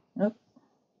 Oh.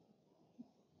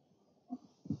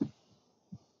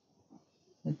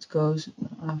 It goes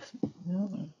after,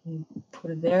 no,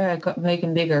 put it there. I make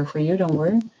it bigger for you, don't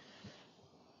worry.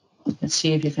 Let's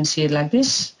see if you can see it like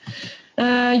this.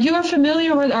 You are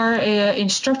familiar with our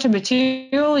instructor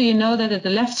material. You know that at the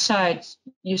left side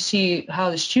you see how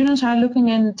the students are looking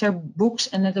in their books,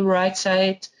 and at the right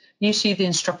side you see the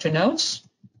instructor notes.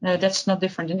 That's not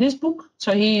different in this book.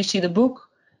 So here you see the book,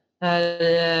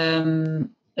 a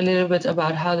little bit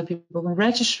about how the people can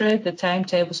register, the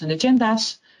timetables and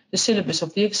agendas, the syllabus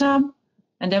of the exam,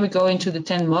 and then we go into the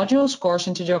 10 modules: course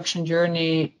introduction,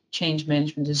 journey, change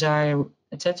management, desire,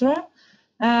 etc.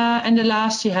 And the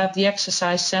last you have the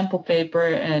exercise sample paper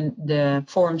and the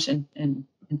forms and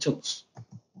tools.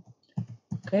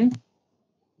 Okay.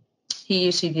 Here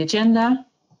you see the agenda.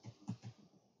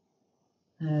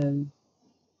 Here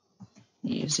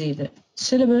you see the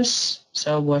syllabus.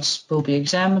 So what will be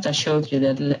examined. I showed you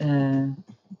that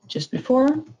just before.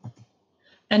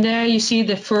 And there you see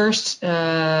the first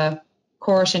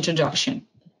course introduction.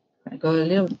 I go a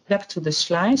little back to the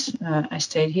slides. I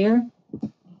stayed here.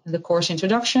 The course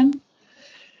introduction.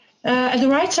 At the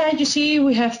right side you see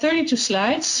we have 32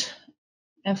 slides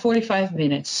and 45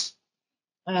 minutes.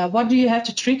 What do you have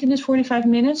to treat in this 45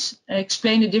 minutes?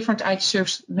 Explain the different IT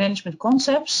service management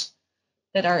concepts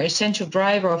that are essential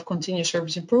driver of continuous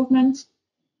service improvement.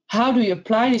 How do you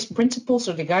apply these principles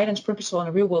or the guidance principle in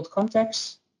a real world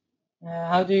context?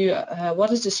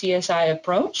 What is the CSI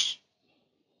approach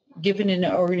given in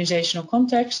an organizational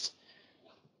context?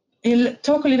 You'll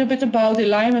talk a little bit about the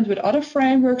alignment with other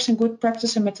frameworks and good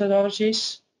practice and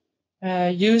methodologies,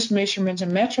 use measurements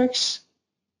and metrics,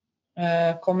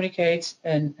 communicate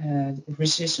and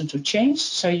resistance to change.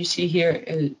 So you see here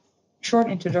a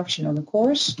short introduction on the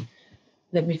course.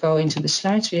 Let me go into the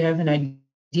slides. We have an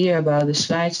idea about the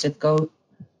slides that go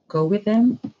with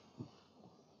them.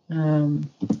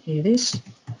 Here it is.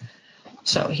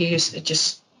 So here's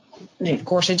just the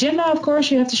course agenda, of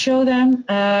course, you have to show them.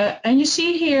 And you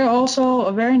see here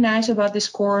also very nice about this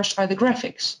course are the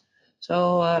graphics.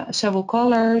 So several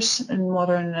colors and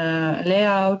modern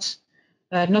layout,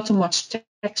 not too much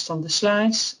text on the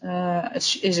slides.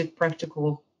 It is a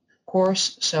practical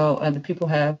course, so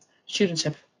students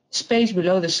have space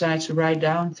below the slides to write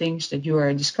down things that you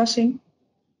are discussing.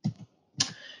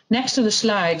 Next to the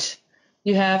slides,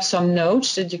 you have some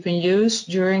notes that you can use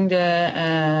during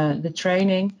the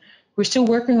training. We're still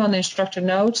working on the instructor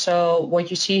notes, so what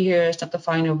you see here is not the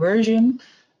final version.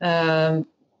 The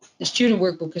student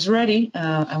workbook is ready,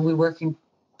 and we're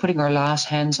putting our last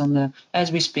hands on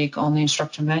as we speak, on the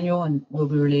instructor manual, and will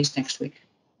be released next week.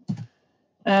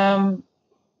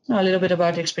 A little bit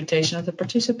about the expectation of the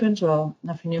participants. Well,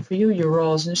 nothing new for you. Your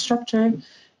role as an instructor.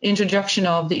 Introduction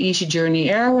of the Easy Journey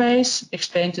Airways.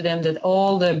 Explain to them that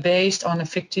all the based on a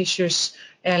fictitious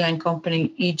airline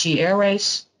company, EG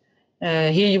Airways.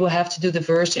 Here you will have to do the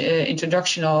first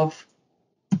introduction of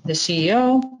the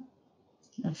CEO.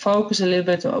 And focus a little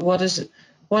bit on what is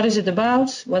it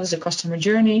about? What is the customer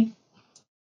journey?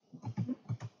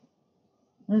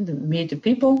 And meet the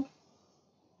people.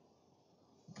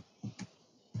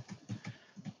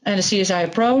 And the CSI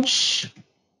approach.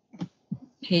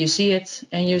 Here you see it,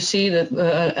 and you see that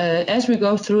as we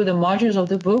go through the modules of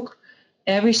the book,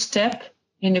 every step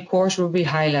in the course will be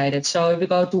highlighted. So if we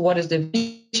go to what is the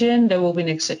vision, there will be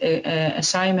an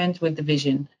assignment with the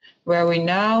vision. Where we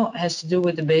now has to do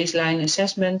with the baseline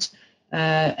assessment,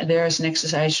 there is an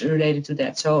exercise related to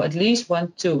that. So at least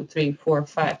 1, 2, 3, 4,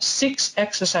 5, 6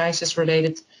 exercises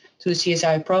related to the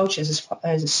CSI approach as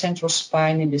a central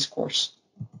spine in this course.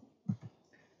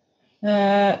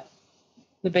 The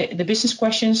business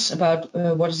questions about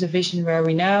what is the vision, where are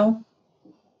we now,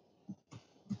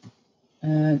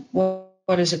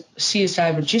 what is a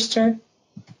CSI register,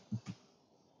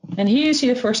 and here you see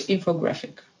the first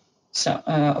infographic. So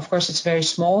of course it's very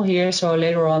small here, so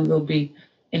later on will be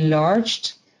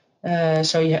enlarged,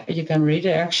 so you can read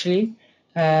it actually.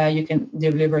 You can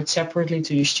deliver it separately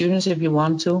to your students if you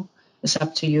want to. It's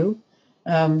up to you.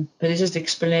 But this is the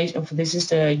explanation of this is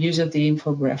the use of the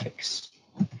infographics.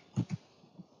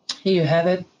 Here you have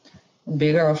it,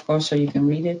 bigger of course, so you can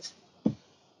read it.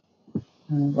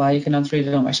 Well, you cannot read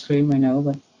it on my screen, I know,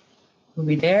 but it will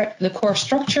be there. The course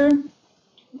structure.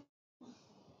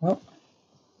 Oh,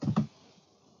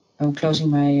 I'm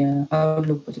closing my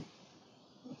Outlook.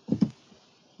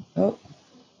 Oh,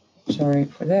 sorry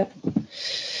for that.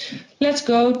 Let's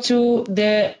go to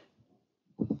the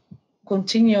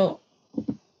continue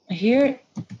here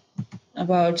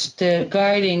about the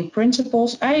guiding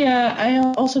principles.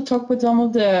 I also talked with some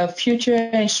of the future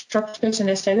instructors, and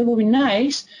they said it will be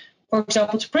nice, for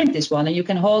example, to print this one, and you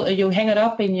can hang it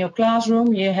up in your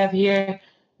classroom. You have here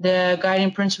the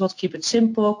guiding principles: keep it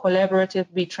simple, collaborative,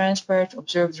 be transparent,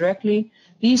 observe directly.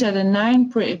 These are the 9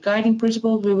 guiding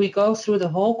principles where we go through the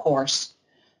whole course,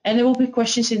 and there will be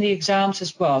questions in the exams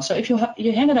as well. So if you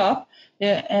hang it up,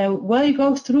 while you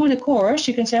go through the course,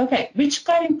 you can say, okay, which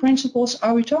guiding principles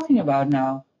are we talking about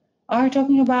now? Are we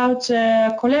talking about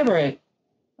collaborate?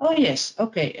 Oh, yes.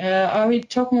 Okay. Are we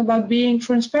talking about being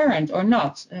transparent or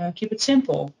not? Keep it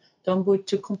simple. Don't do it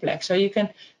too complex. So you can,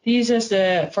 these is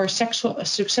for a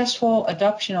successful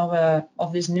adoption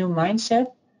of this new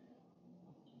mindset.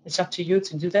 It's up to you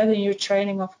to do that in your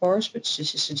training, of course, but it's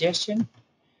just a suggestion.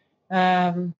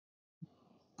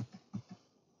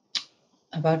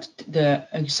 About the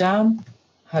exam,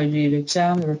 how you do the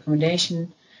exam, the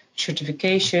recommendation,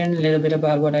 certification, a little bit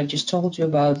about what I just told you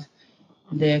about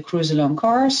the cruise along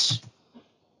cars,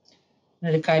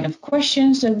 the kind of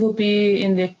questions that will be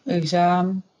in the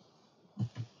exam.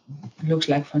 It looks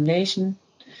like foundation.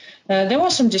 There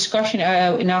was some discussion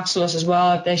in Axelos as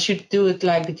well, if they should do it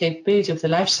like the capability of the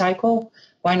life cycle.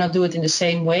 Why not do it in the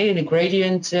same way, in the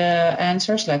gradient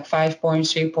answers, like 5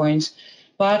 points, 3 points.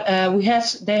 But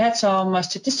they had some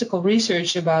statistical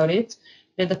research about it,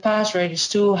 that the pass rate is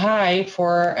too high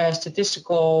for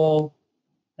statistical,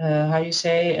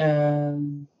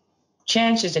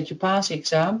 chances that you pass the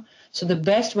exam. So the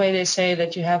best way, they say,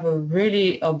 that you have a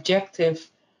really objective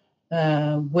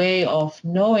way of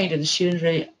knowing that the students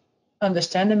really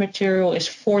understand the material is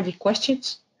 40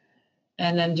 questions,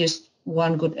 and then just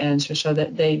one good answer, so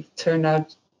that they turn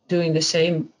out doing the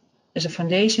same as a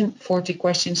foundation, 40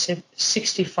 questions,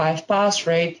 65 pass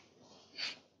rate.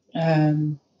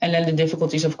 And then the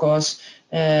difficulties, of course,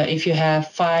 if you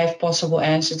have 5 possible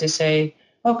answers, they say,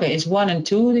 okay, is 1 and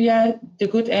 2 the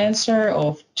good answer,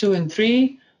 of 2 and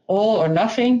 3, all or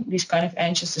nothing? These kind of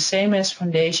answers, the same as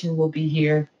foundation, will be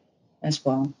here as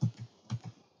well.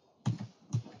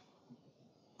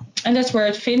 And that's where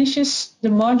it finishes the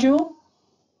module.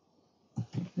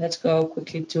 Let's go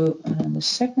quickly to the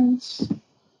seconds.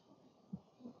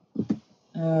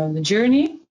 The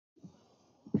journey.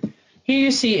 Here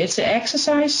you see it's an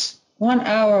exercise, 1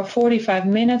 hour, 45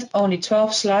 minutes, only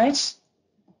 12 slides.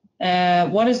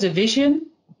 What is the vision?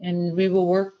 And we will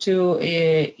work to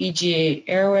EGA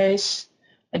Airways,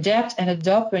 adapt and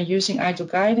adopt when using ITIL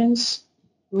guidance.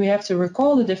 We have to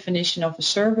recall the definition of a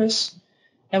service.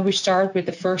 And we start with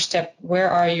the first step, where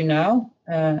are you now?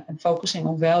 And focusing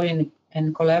on value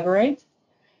and collaborate.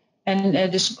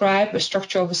 And describe a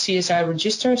structure of a CSI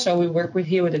register. So we work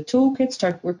here with a toolkit,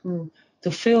 start working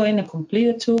to fill in and complete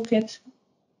a toolkit.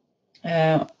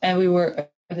 And we were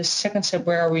at the second step,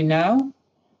 where are we now?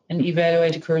 And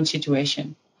evaluate the current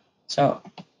situation. So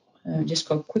just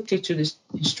go quickly to this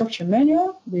instruction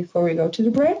manual before we go to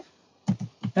the break.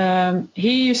 Here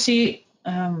you see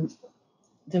the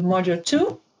module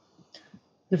 2,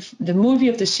 the movie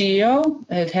of the CEO.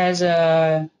 It has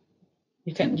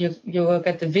you will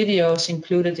get the videos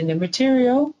included in the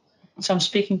material, some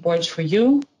speaking points for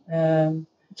you,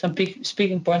 some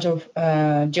speaking points of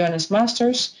Jonas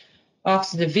Masters.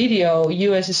 After the video,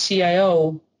 you as a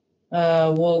CIO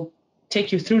will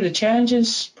take you through the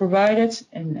challenges provided,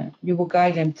 and you will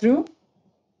guide them through.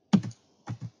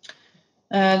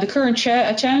 The current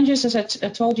challenges, as I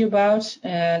told you about,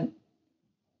 it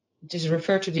is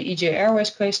referred to the EJ Airways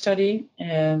case study,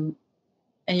 and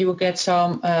you will get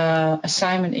some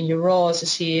assignment in your role as a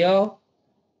CEO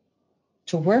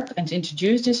to work and to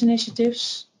introduce these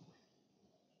initiatives.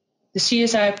 The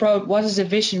CSI approach, what is the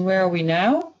vision, where are we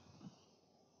now?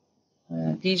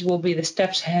 These will be the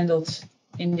steps handled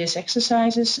in these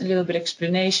exercises, a little bit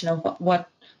explanation of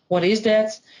what is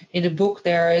that. In the book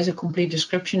there is a complete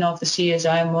description of the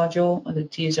CSI module, the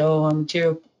TSO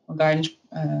material guidance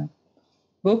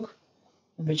book,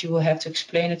 but you will have to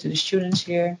explain it to the students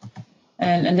here.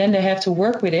 And then they have to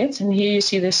work with it, and here you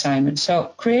see the assignment.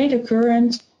 So create a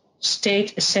current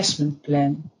state assessment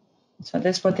plan. So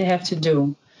that's what they have to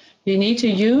do. You need to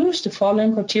use the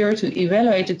following criteria to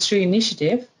evaluate the 3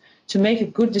 initiatives to make a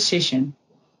good decision.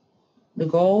 The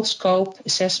goal, scope,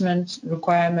 assessment,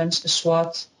 requirements, the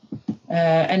SWOT.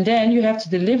 And then you have to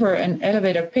deliver an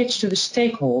elevator pitch to the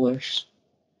stakeholders.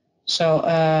 So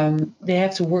they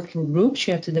have to work in groups.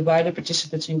 You have to divide the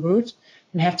participants in groups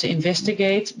and have to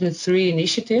investigate the 3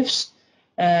 initiatives,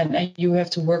 and you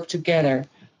have to work together.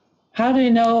 How do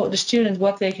you know the students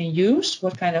what they can use,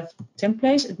 what kind of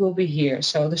templates? It will be here.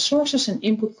 So the sources and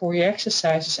input for your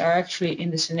exercises are actually in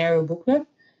the scenario booklet.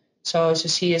 So it's a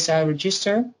CSI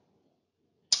register.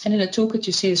 And in the toolkit,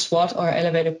 you see the SWOT or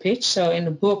elevator pitch. So in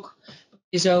the book,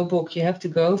 TSO book, you have to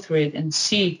go through it and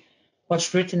see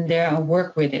what's written there and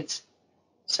work with it.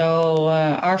 So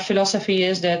our philosophy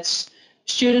is that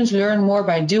students learn more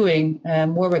by doing,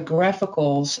 more by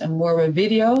graphicals and more by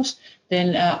videos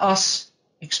than us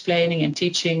explaining and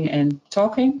teaching and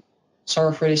talking.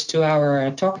 Sorry for this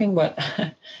 2-hour talking, but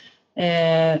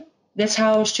that's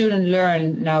how students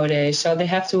learn nowadays. So they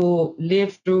have to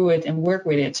live through it and work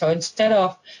with it. So instead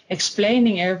of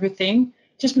explaining everything,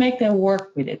 just make them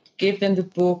work with it. Give them the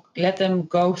book, let them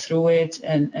go through it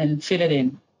and fill it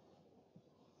in.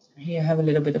 Here I have a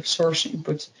little bit of source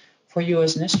input for you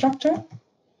as an instructor.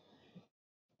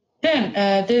 Then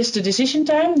there's the decision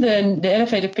time. Then the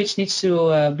elevator pitch needs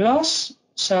to gloss.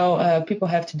 So people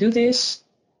have to do this.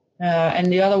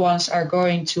 And the other ones are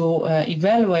going to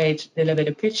evaluate the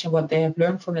elevator pitch and what they have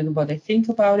learned from it and what they think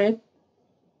about it.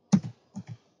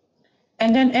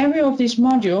 And then every of these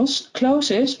modules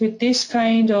closes with this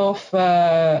kind of,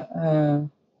 how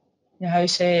you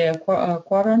say, a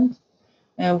quadrant,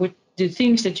 with the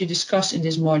things that you discussed in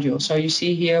this module. So you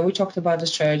see here, we talked about the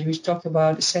strategy, we talked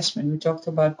about assessment, we talked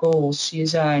about goals,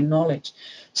 CSI, knowledge.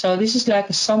 So this is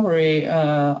like a summary,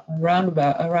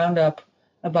 roundup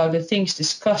about the things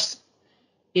discussed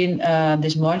in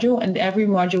this module, and every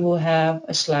module will have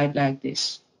a slide like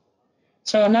this.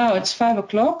 So now it's 5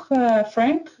 o'clock,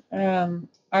 Frank. Are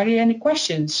there any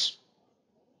questions?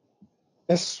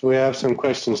 Yes, we have some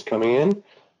questions coming in.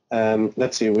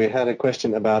 Let's see, we had a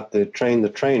question about the train the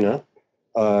trainer,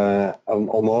 or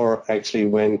more actually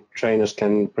when trainers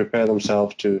can prepare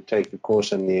themselves to take the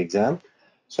course and the exam.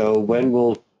 So when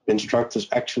will instructors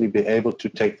actually be able to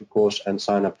take the course and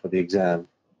sign up for the exam?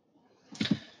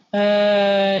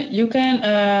 You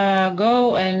can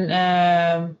go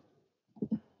and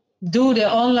do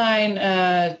the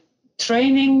online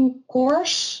training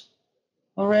course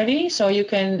already. So you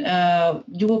can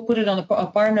you will put it on a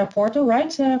partner portal,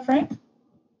 right, Frank?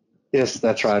 Yes,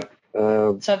 that's right.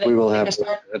 So we will have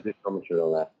additional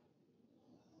material on that.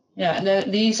 Yeah,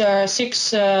 these are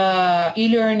 6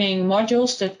 e-learning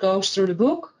modules that goes through the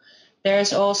book.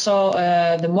 There's also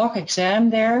the mock exam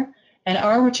there, and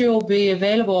our material will be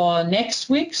available next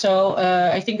week. So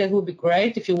I think that would be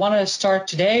great. If you want to start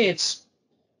today, it's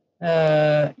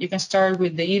you can start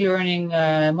with the e-learning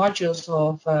modules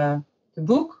of the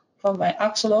book from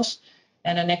Axelos,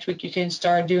 and then next week you can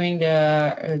start doing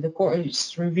the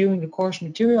course, reviewing the course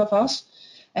material of us.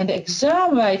 And the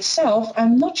exam by itself,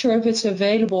 I'm not sure if it's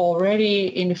available already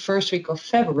in the first week of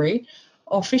February.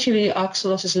 Officially,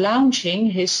 Axelos is launching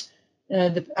his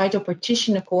the ITIL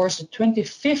Practitioner course the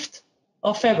 25th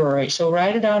of February. So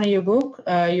write it down in your book.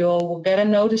 You'll get a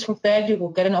notice for that. You will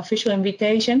get an official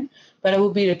invitation, but it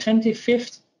will be the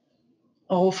 25th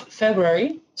of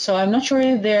February. So I'm not sure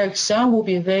if their exam will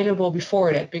be available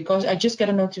before that, because I just got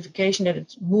a notification that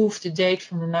it's moved the date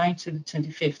from the 9th to the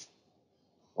 25th.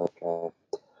 Okay.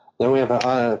 Then we have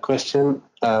a question.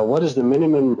 What is the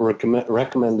minimum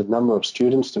recommended number of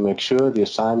students to make sure the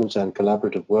assignments and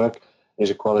collaborative work is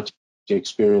a quality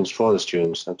experience for the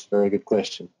students? That's a very good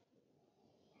question.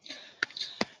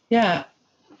 Yeah,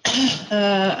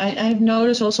 I've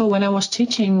noticed also when I was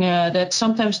teaching that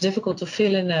sometimes it's difficult to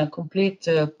fill in a complete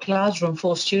classroom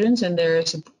full of students, and there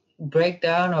is a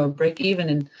breakdown or break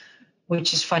even,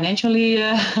 which is financially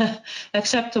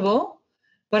acceptable.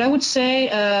 But I would say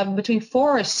between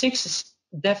 4 and 6 is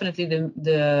definitely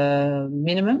the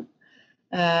minimum.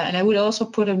 And I would also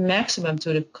put a maximum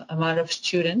to the amount of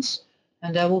students,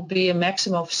 and that will be a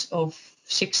maximum of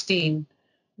 16.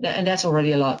 And that's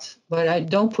already a lot. But I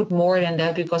don't put more than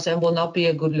that, because that will not be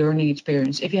a good learning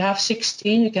experience. If you have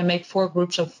 16, you can make 4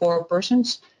 groups of 4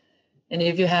 persons. And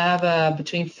if you have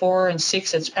between 4 and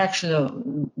 6, that's actually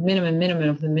the minimum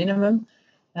of the minimum.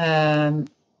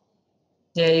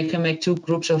 Yeah, you can make 2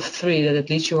 groups of 3, that at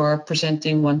least you are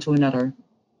presenting one to another.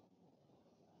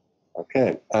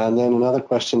 Okay, and then another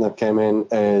question that came in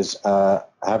is,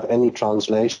 have any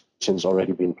translations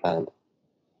already been planned?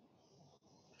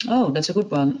 Oh, that's a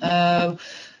good one. I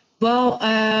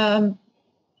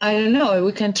don't know.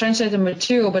 We can translate the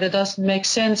material, but it doesn't make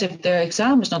sense if their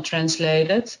exam is not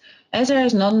translated. As there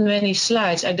is not many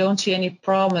slides, I don't see any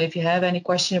problem. If you have any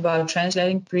question about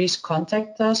translating, please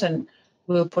contact us, and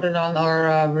we'll put it on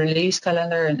our release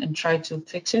calendar and try to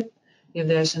fix it if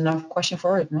there's enough question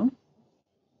for it, no?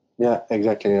 Yeah,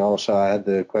 exactly. Also, I had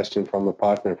the question from a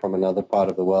partner from another part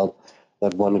of the world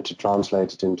that wanted to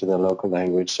translate it into their local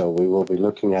language. So we will be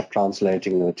looking at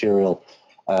translating the material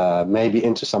maybe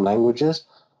into some languages,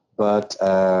 but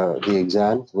the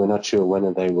exams, we're not sure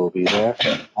when they will be there.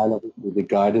 And obviously the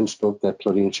guidance book that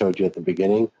Claudine showed you at the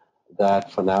beginning,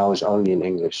 that for now is only in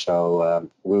English. So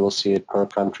we will see it per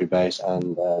country base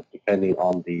and depending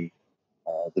on the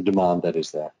demand that is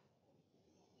there.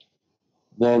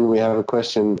 Then we have a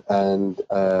question, and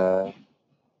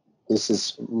this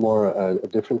is more a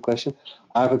different question.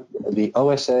 I have the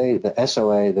OSA, the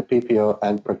SOA, the PPO,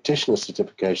 and practitioner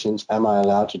certifications. Am I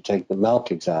allowed to take the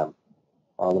MELC exam?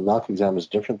 The MELC exam is a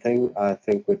different thing. I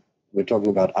think we're talking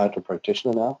about ITIL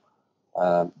Practitioner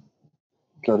now.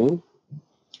 Claudine?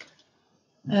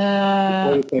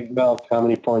 Before you take MELC, how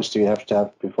many points do you have to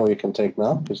have before you can take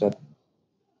MELC? Is that?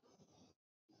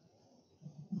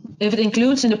 If it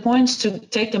includes in the points to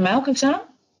take the MELC exam?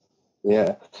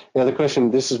 Yeah. The question,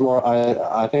 this is more,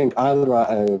 I think either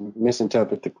I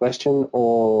misinterpret the question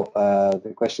or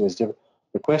the question is different.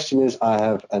 The question is, I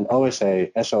have an OSA,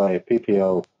 SOA,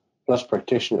 PPO, plus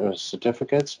practitioner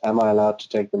certificates. Am I allowed to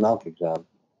take the MELC exam?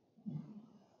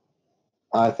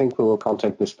 I think we will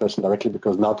contact this person directly,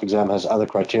 because MELC exam has other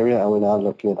criteria, and we're now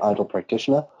looking at ITIL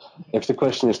Practitioner. If the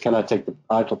question is, can I take the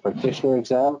ITIL Practitioner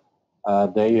exam?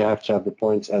 There you have to have the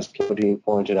points, as Claudine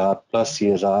pointed out, plus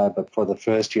CSI, but for the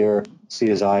first year,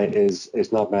 CSI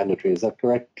is not mandatory. Is that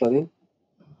correct, Claudine?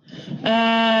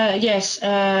 Yes,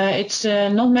 it's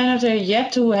not mandatory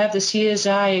yet to have the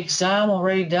CSI exam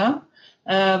already done,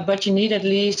 but you need at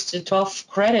least 12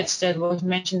 credits that was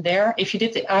mentioned there. If you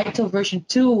did the ITIL version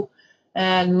 2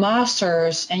 and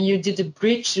masters, and you did the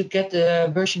bridge to get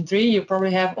the version 3, you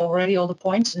probably have already all the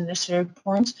points, the necessary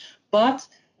points, but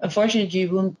unfortunately,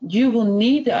 you will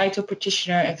need the ITIL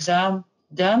Practitioner exam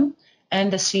done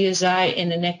and the CSI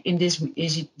in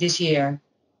this year.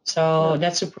 So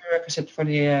that's a prerequisite for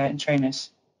the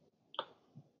trainers.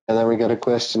 And then we got a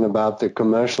question about the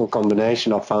commercial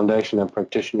combination of foundation and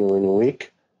practitioner in a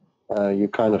week. You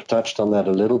kind of touched on that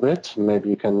a little bit. Maybe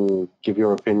you can give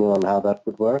your opinion on how that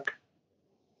would work.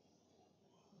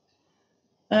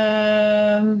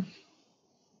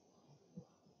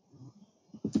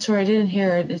 Sorry, I didn't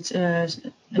hear it.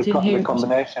 The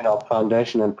combination of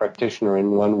foundation and practitioner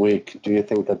in 1 week, do you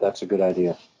think that that's a good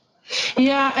idea?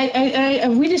 Yeah,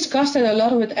 we discussed it a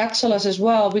lot with Axelos as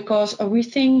well, because we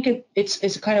think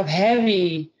it's kind of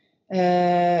heavy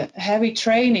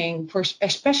training for,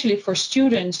 especially for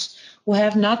students who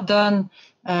have not done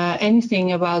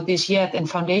anything about this yet. And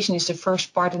foundation is the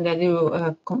first part, and they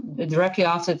do directly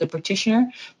after the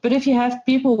practitioner. But if you have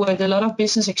people with a lot of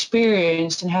business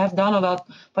experience and have done a lot,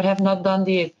 but have not done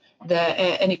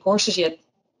any courses yet,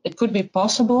 it could be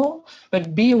possible,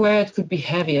 but be aware it could be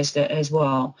heavy as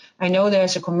well. I know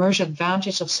there's a commercial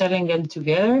advantage of selling them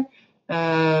together,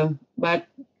 but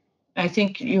I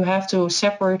think you have to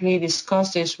separately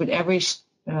discuss this with every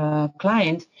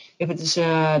client if it is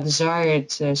a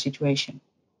desired situation.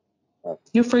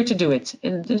 You're free to do it.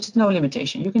 There's no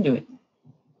limitation. You can do it.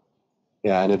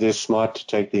 Yeah, and it is smart to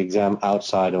take the exam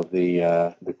outside of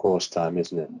the course time,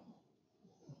 isn't it?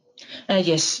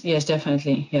 Yes,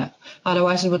 definitely. Yeah.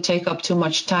 Otherwise, it would take up too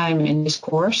much time in this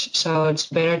course. So it's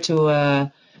better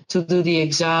to do the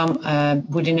exam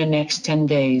within the next 10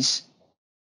 days.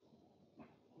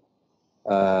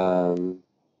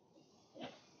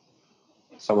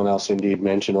 Someone else indeed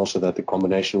mentioned also that the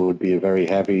combination would be a very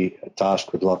heavy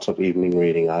task with lots of evening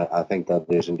reading. I think that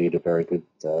is indeed a very good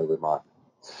remark.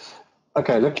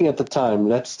 Okay, looking at the time,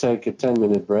 let's take a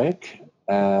 10-minute break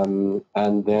and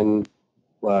then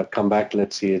come back.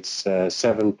 Let's see, it's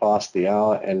 7 past the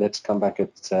hour, and let's come back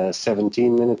at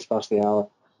 17 minutes past the hour,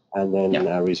 and then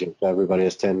resume. So everybody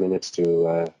has 10 minutes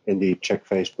to indeed check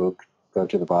Facebook, go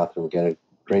to the bathroom, get a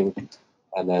drink,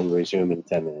 and then resume in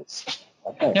 10 minutes.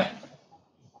 Okay. Yeah.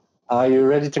 Are you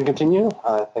ready to continue?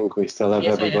 I think we still have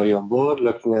everybody on board,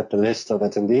 looking at the list of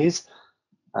attendees.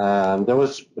 There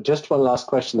was just one last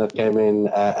question that came in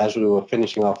as we were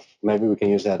finishing off. Maybe we can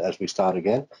use that as we start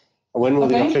again. When will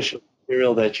the official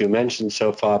material that you mentioned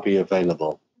so far be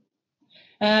available?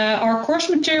 Our course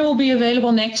material will be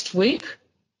available next week.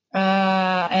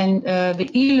 And the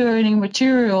e-learning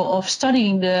material of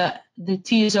studying the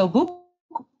TSO book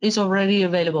is already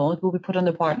available. It will be put on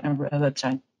the partner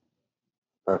website.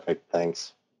 Perfect,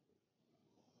 thanks.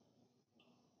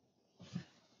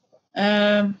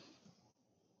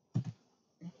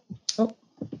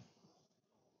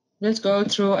 Let's go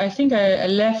through. I think I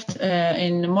left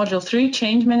in module 3,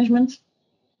 change management.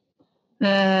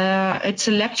 It's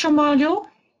a lecture module.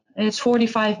 It's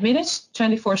 45 minutes,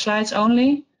 24 slides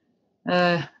only.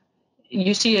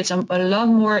 You see it's a lot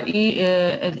more at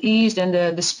ease than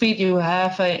the speed you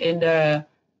have in the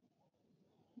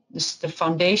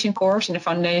foundation course. In the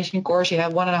foundation course, you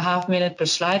have 1.5 minutes per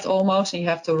slide almost, and you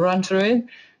have to run through it.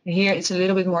 Here, it's a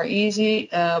little bit more easy.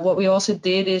 What we also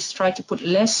did is try to put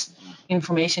less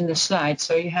information in the slides.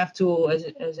 So you have to, as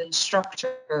an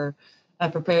instructor,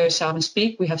 prepare yourself and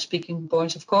speak. We have speaking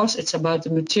points, of course. It's about the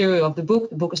material of the book.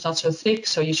 The book is not so thick,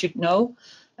 so you should know.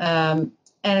 And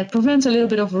it prevents a little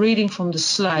bit of reading from the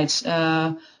slides.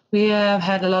 We have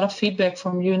had a lot of feedback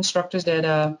from you instructors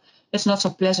that it's not so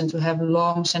pleasant to have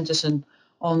long sentences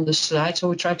on the slide, so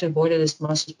we try to avoid it as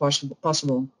much as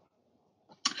possible.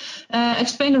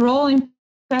 Explain the role and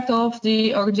impact of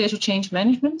the organizational change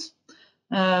management.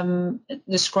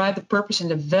 Describe the purpose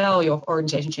and the value of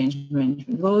organizational change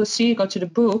management. We'll see, go to the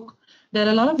book, that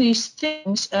a lot of these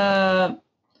things,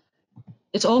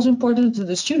 it's also important to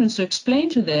the students to explain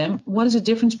to them what is the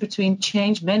difference between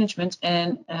change management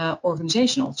and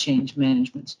organizational change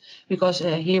management. Because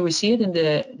here we see it in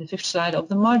the 5th slide of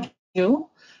the module.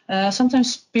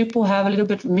 Sometimes people have a little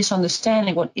bit of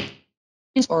misunderstanding what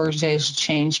is organizational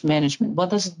change management. What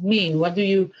does it mean? What do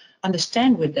you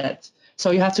understand with that?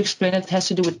 So you have to explain it has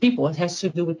to do with people. It has to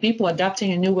do with people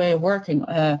adapting a new way of working,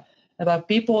 about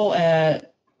people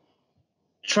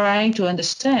trying to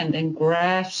understand and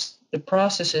grasp the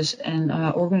processes and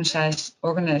organize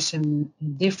them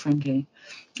differently.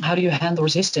 How do you handle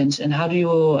resistance and how do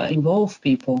you involve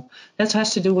people? That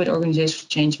has to do with organizational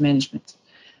change management.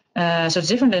 So it's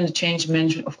different than the change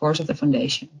management, of course, of the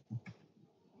foundation.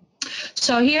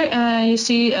 So here you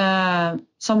see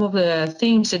some of the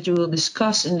things that you will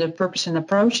discuss in the purpose and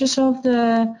approaches of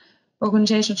the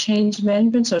organizational change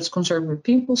management. So it's concerned with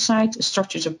people side, a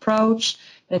structured approach.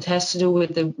 It has to do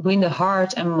with win the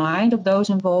heart and mind of those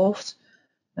involved.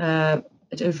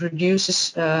 It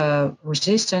reduces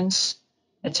resistance,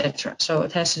 etc. So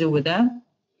it has to do with that.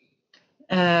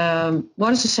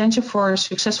 What is essential for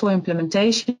successful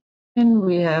implementation?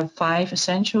 We have 5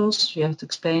 essentials. You have to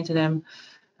explain to them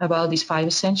about these 5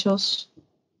 essentials.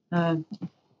 You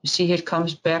see here it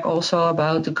comes back also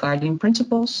about the guiding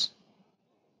principles.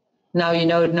 Now you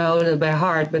know it by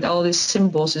heart, but all these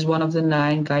symbols is one of the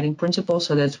 9 guiding principles.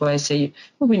 So that's why I say it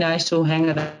would be nice to hang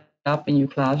it up in your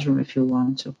classroom if you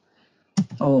want to,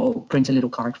 or print a little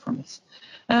card from it.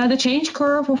 The change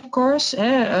curve, of course.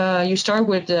 You start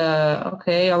with,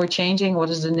 okay, are we changing? What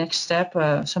is the next step?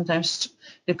 Sometimes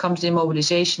it comes the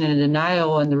immobilization and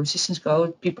denial and the resistance go.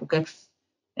 People get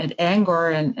at anger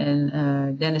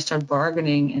and then they start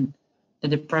bargaining and the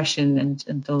depression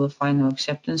until the final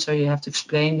acceptance. So you have to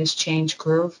explain this change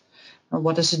curve.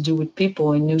 What does it do with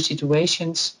people in new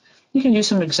situations? You can use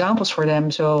some examples for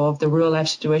them. So of the real life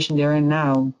situation they're in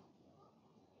now.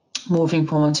 Moving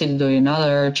from one city to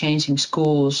another, changing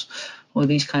schools, or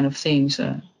these kind of things,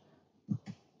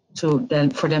 so then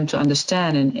for them to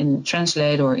understand and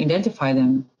translate or identify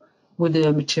them with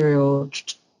the material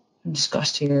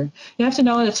discussed here. You have to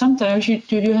know that sometimes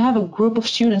you have a group of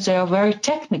students that are very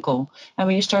technical, and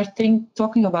when you start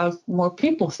talking about more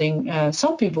people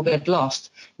some people get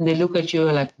lost and they look at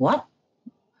you like, what?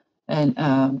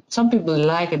 And some people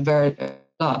like it very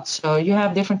a lot. So you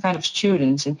have different kind of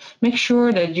students, and make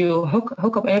sure that you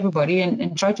hook up everybody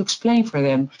and try to explain for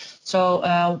them.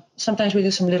 So sometimes we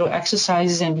do some little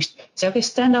exercises and we say, okay,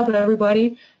 stand up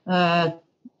everybody,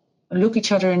 look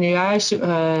each other in the eyes,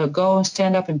 go and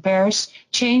stand up in pairs,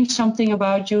 change something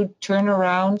about you, turn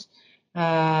around,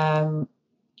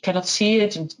 cannot see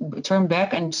it, and turn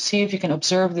back and see if you can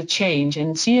observe the change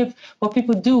and see what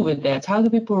people do with that. How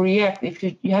do people react if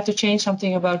you have to change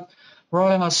something about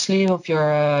rolling a sleeve of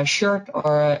your shirt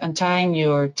or untying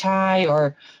your tie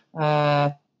or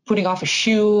putting off a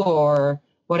shoe or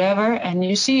whatever, and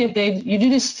you see if you do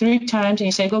this 3 times and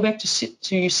you say go back to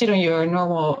sit on your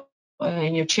normal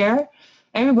in your chair.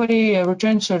 Everybody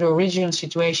returns to the original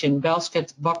situation. Belts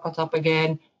get buckled up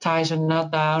again, ties are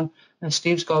not down,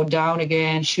 sleeves go down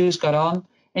again, shoes got on.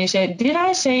 And you say, did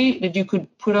I say that you could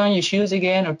put on your shoes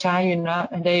again or tie your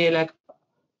knot? And they're like,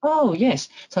 oh, yes.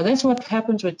 So that's what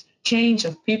happens with change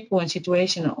of people and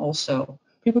situation also.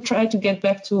 People try to get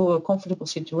back to a comfortable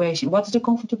situation. What is the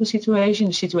comfortable situation?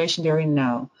 The situation they're in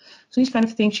now. So these kind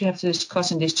of things you have to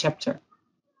discuss in this chapter.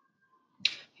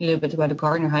 A little bit about the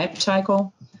Gardner hype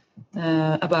cycle,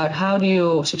 about how do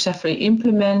you successfully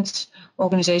implement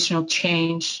organizational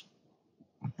change.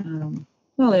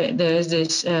 Well, there's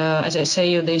this, as I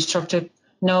say, the instructor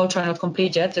notes are not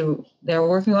complete yet. They're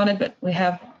working on it, but we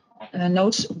have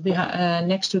notes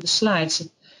next to the slides,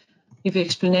 give you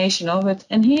explanation of it.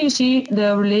 And here you see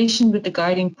the relation with the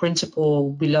guiding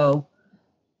principle below.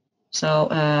 So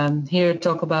here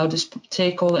talk about the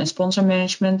stakeholder and sponsor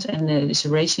management and this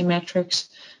RACI metrics.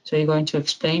 So you're going to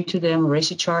explain to them a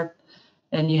RACI chart,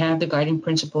 and you have the guiding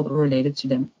principle related to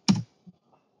them.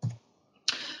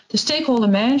 The stakeholder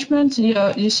management,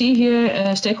 you see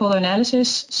here stakeholder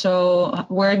analysis. So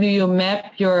where do you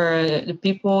map the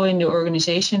people in the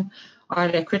organization? Are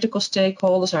they critical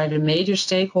stakeholders? Are they major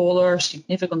stakeholders,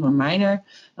 significant or minor?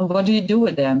 And what do you do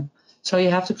with them? So you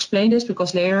have to explain this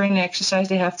because later in the exercise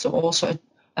they have to also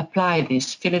apply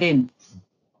this, fill it in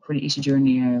for the easy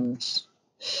journey areas.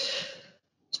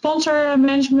 Sponsor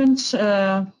management,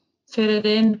 fill it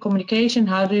in. Communication,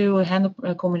 how do you handle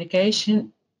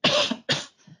communication?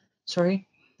 Sorry.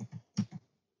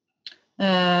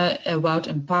 About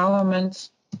empowerment,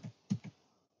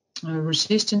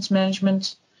 resistance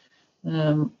management,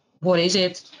 what is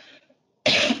it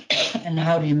and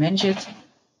how do you manage it,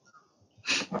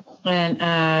 and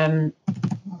a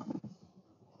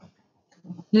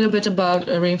little bit about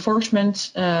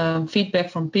reinforcement, feedback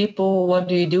from people, what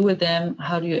do you do with them,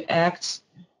 how do you act,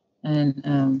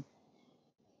 and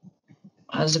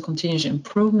how's the continuous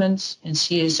improvement and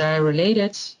CSI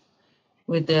related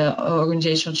with the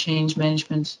organizational change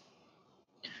management.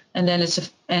 And then it's the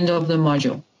end of the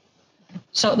module.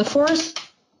 So the fourth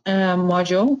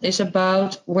module is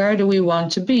about where do we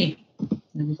want to be.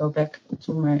 Let me go back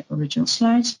to my original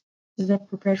slides. Is that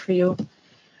prepared for you?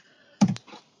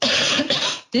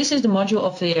 This is the module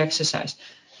of the exercise.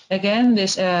 Again,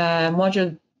 this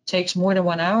module takes more than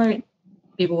 1 hour.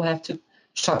 People have to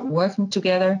start working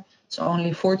together. It's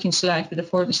only 14 slides, but the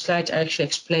 14 slides are actually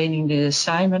explaining the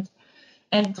assignment.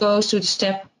 And it goes to the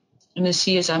step in the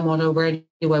CSI model, where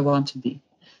do I want to be?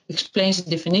 Explains the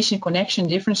definition, connection,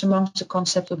 difference amongst the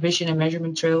concept of vision and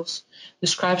measurement trails,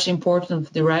 describes the importance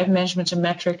of derived measurements and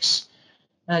metrics,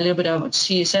 a little bit about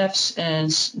CSFs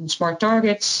and smart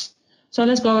targets. So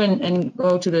let's go and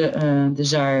go to the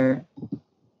desire.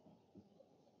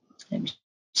 Let me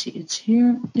see, it's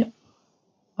here. Yep.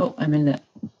 Oh, I'm in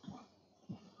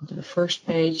the first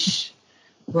page.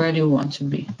 Where do you want to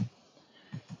be?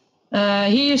 Here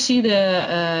you see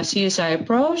the CSI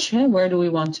approach. Where do we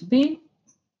want to be?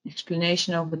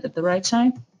 Explanation of it at the right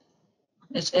side.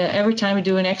 It's, every time we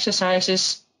do an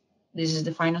exercises, this is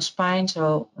the final spine,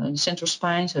 so the central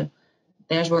spine. So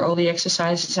there's where all the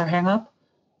exercises are hung up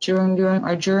during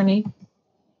our journey.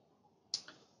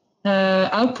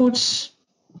 Outputs,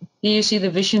 here you see the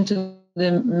vision to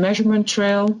the measurement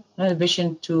trail,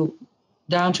 vision to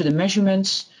down to the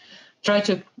measurements. Try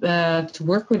to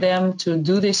work with them to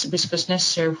do this because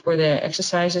necessary for the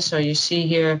exercises. So you see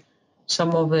here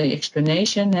some of the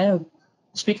explanation,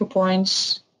 speaker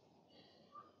points,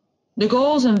 the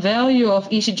goals and value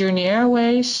of Easy Journey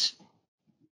Airways.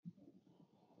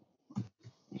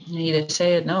 They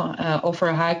say it now, offer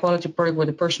a high quality product with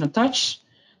a personal touch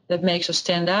that makes us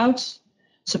stand out,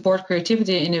 support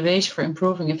creativity and innovation for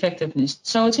improving effectiveness.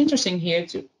 So it's interesting here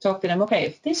to talk to them, okay,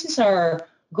 if this is our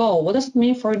goal, what does it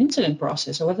mean for an incident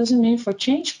process? Or what does it mean for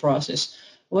change process?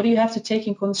 What do you have to take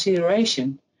in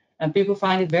consideration? And people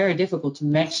find it very difficult to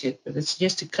match it, but it's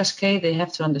just a cascade they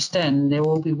have to understand, and they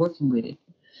will be working with it.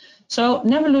 So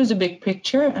never lose the big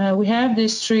picture. We have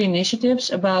these 3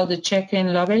 initiatives about the check-in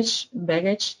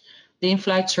baggage, the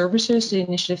in-flight services, the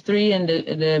initiative 3, and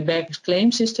the baggage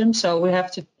claim system. So we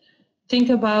have to think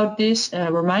about this,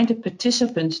 remind the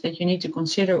participants that you need to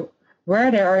consider where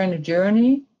they are in the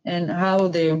journey and how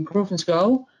the improvements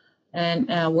go, and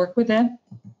work with them.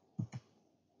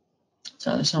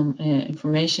 So there's some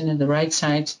information in the right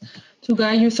side to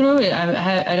guide you through it.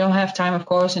 I don't have time, of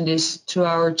course, in this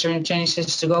 2-hour training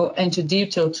session to go into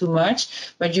detail too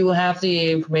much, but you will have the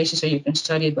information so you can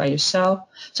study it by yourself.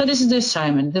 So this is the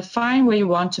assignment. Define where you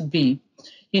want to be.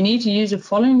 You need to use the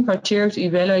following criteria to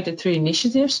evaluate the 3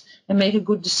 initiatives and make a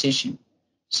good decision.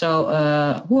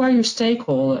 So who are your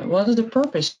stakeholders? What is the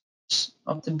purpose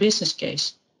of the business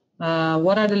case?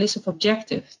 What are the list of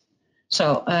objectives?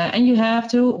 So, and you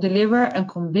have to deliver a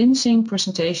convincing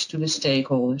presentation to the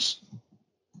stakeholders.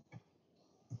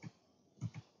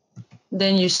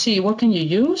 Then you see, what can you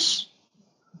use?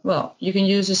 Well, you can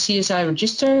use a CSI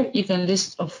register. You can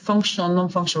list of functional and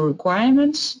non-functional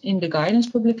requirements in the guidance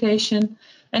publication.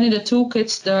 And in the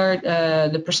toolkits, there are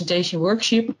the presentation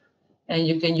worksheet. And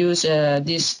you can use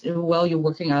this while you're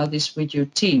working out this with your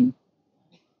team.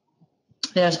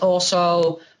 There's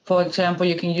also, for example,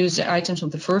 you can use the items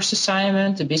of the first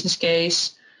assignment, the business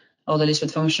case, or the list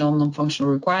with functional and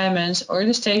non-functional requirements, or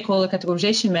the stakeholder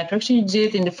categorization metrics you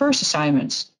did in the first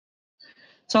assignments.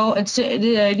 So it's,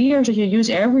 the idea is that you use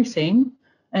everything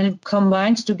and it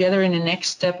combines together in the next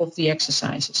step of the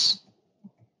exercises.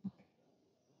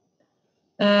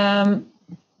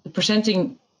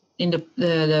 Presenting in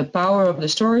the power of the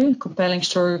story, compelling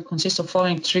story consists of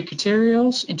following 3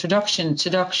 criteria: introduction,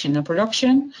 seduction, and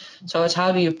production. So it's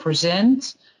how do you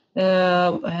present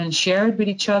and share it with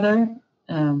each other.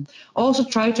 Also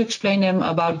try to explain them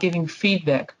about giving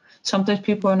feedback. Sometimes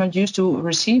people are not used to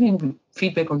receiving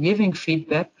feedback or giving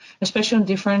feedback, especially in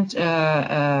different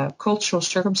cultural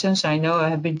circumstances. I know I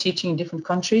have been teaching in different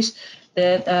countries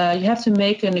that you have to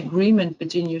make an agreement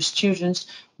between your students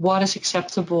what is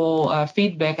acceptable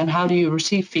feedback and how do you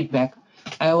receive feedback.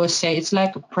 I always say it's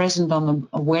like a present on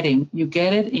a wedding. You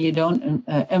get it and you don't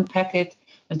unpack it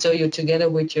until you're together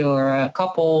with your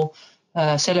couple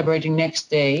celebrating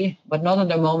next day, but not at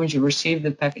the moment you receive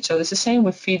the package. So it's the same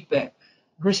with feedback.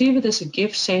 Receive it as a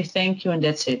gift, say thank you, and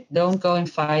that's it. Don't go and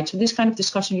fight. So this kind of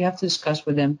discussion, you have to discuss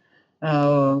with them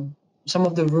some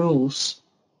of the rules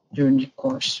during the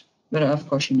course. But of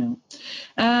course, you know.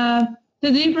 The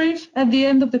debrief at the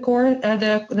end of the course,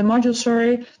 the module,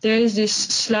 sorry, there is this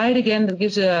slide again that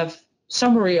gives a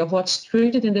summary of what's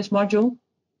treated in this module.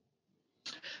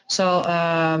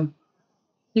 So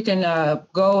you can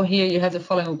go here, you have the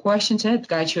following questions. It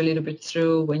guides you a little bit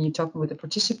through when you're talking with the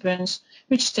participants.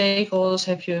 Which stakeholders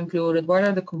have you included? What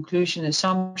are the conclusion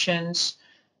assumptions?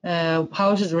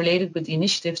 How is it related with the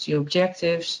initiatives, the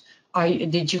objectives?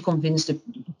 Did you convince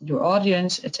your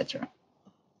audience, etc.?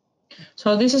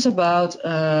 So this is about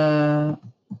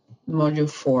module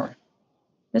 4.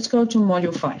 Let's go to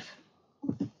module 5.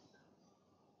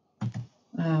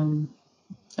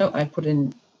 I put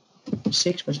in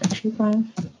 6, but it's actually 5.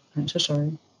 I'm so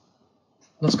sorry.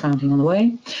 Lost counting on the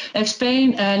way.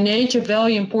 Explain nature,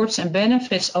 value, importance, and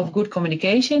benefits of good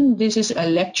communication. This is a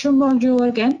lecture module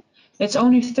again. It's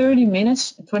only 30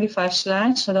 minutes, 25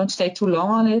 slides, so don't stay too long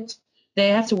on it. They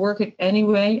have to work it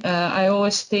anyway. I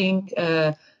always think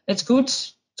it's good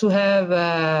to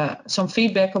have some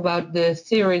feedback about the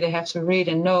theory they have to read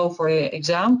and know for the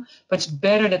exam, but it's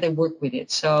better that they work with it.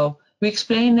 So we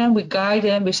explain them, we guide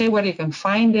them, we say where they can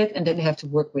find it, and then they have to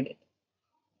work with it.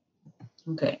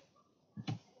 Okay.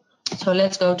 So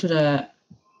let's go to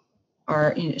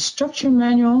our instruction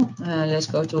manual. Let's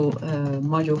go to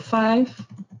module 5.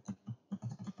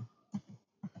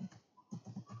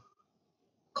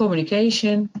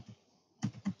 Communication.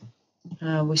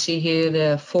 We see here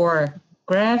the 4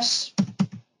 graphs.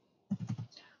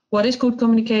 What is good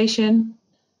communication?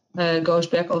 Goes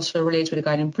back also relates with the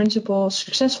guiding principles.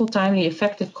 Successful, timely,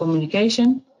 effective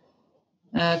communication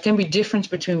can be difference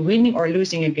between winning or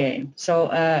losing a game. So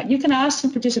you can ask the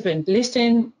participant,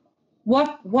 listen,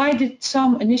 why did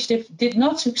some initiative did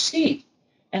not succeed?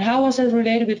 And how was that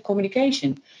related with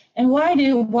communication? And why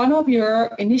did one of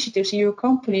your initiatives in your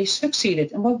company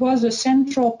succeeded? And what was the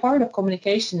central part of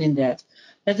communication in that?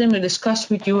 Let them discuss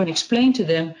with you and explain to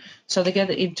them so they get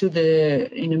into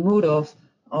in the mood of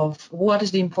what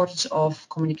is the importance of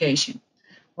communication.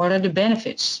 What are the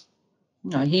benefits?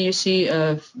 Now, here you see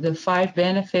the 5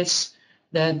 benefits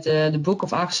that the book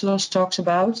of Axelos talks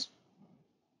about.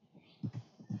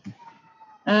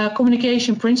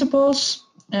 Communication principles.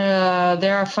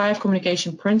 There are 5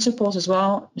 communication principles as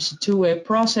well. It's a two-way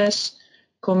process,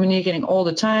 communicating all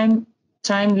the time,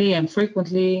 timely and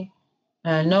frequently.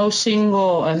 No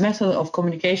single method of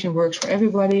communication works for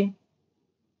everybody.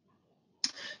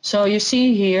 So you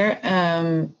see here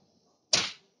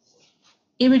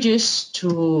images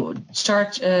to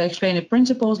start explaining the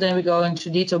principles. Then we go into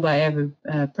detail by every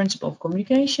principle of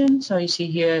communication. So you see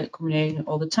here communicating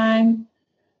all the time,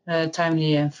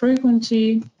 timely and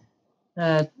frequency.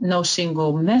 No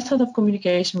single method of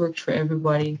communication works for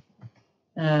everybody.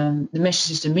 The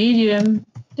message is the medium.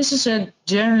 This is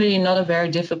generally not a very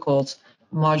difficult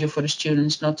module for the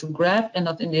students not to grab and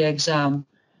not in the exam.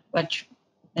 But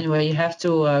anyway, you have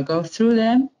to go through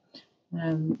them.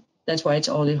 That's why it's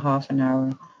only half an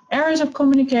hour. Areas of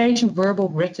communication: verbal,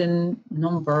 written,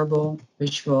 non-verbal,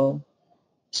 visual.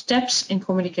 Steps in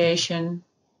communication: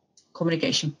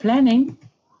 communication planning.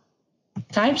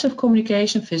 Types of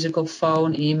communication: physical,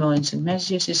 phone, email, instant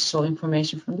messages. This is all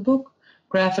information from the book.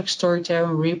 Graphic,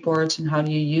 storytelling, reports, and how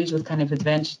do you use, what kind of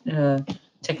advanced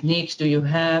techniques do you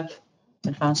have,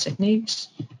 advanced techniques.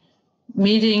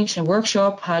 Meetings and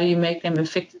workshop, how do you make them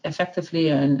effectively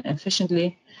and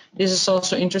efficiently. This is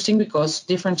also interesting because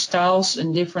different styles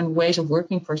and different ways of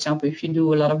working. For example, if you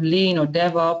do a lot of lean or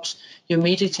DevOps, your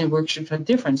meetings and workshops are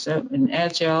different. So in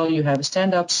Agile, you have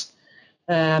stand-ups.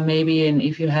 Maybe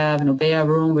if you have an OBEA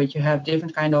room where you have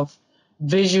different kind of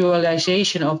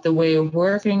visualization of the way of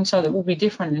working, so that will be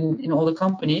different in all the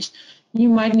companies. You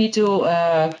might need to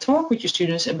talk with your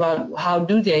students about how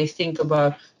do they think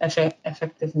about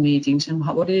effective meetings and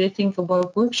what do they think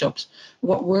about workshops,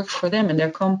 what works for them and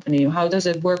their company, how does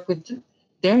it work with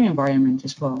their environment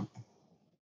as well.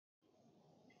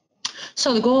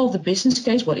 So the goal of the business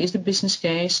case: what is the business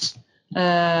case?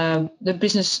 The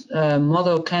business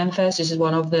model canvas. This is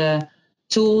one of the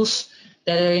tools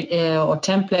that are, or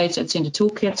templates that's in the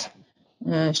toolkit.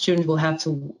 Students will have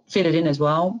to fill it in as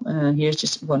well. Here's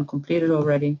just one completed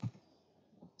already.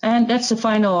 And that's the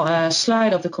final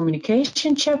slide of the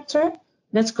communication chapter.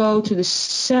 Let's go to the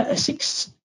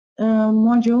 6th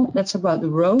module. That's about the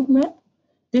roadmap.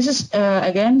 This is,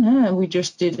 again, we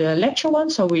just did a lecture one,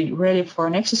 so we're ready for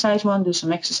an exercise one, do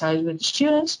some exercise with the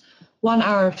students. 1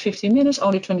 hour, 15 minutes,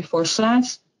 only 24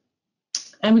 slides.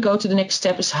 And we go to the next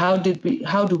step is how do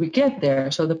we get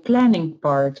there? So the planning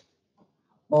part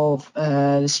of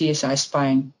the CSI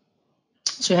spine.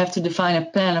 So you have to define a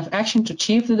plan of action to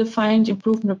achieve the defined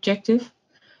improvement objective.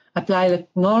 Apply the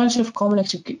knowledge of common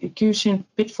execution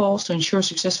pitfalls to ensure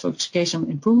successful execution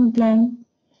improvement plan.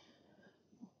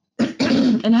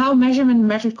 And how measurement,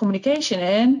 metric communication,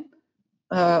 and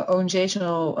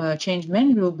organizational change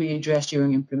management will be addressed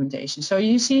during implementation. So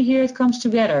you see here it comes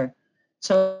together.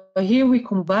 So here we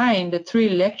combine the 3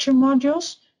 lecture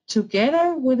modules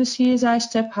together with the CSI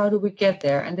step, how do we get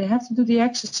there? And they have to do the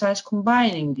exercise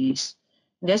combining these.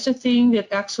 And that's the thing that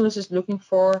Axelos is looking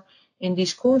for in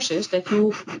these courses, that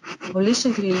you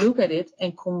holistically look at it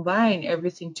and combine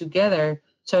everything together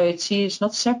so it's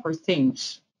not separate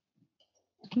things.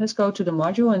 Let's go to the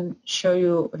module and show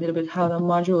you a little bit how the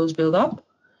module is built up.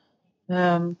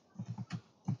 You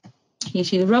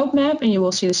see the roadmap and you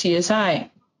will see the CSI.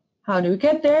 How do we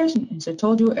get there? As I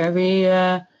told you, every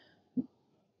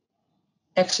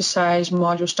exercise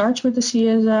module starts with the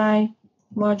CSI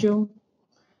module.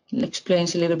 It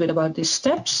explains a little bit about these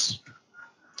steps.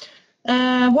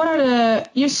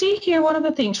 You see here one of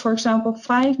the things, for example,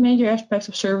 5 major aspects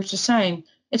of service design.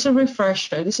 It's a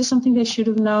refresher. This is something they should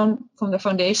have known from the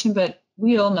foundation, but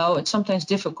we all know it's sometimes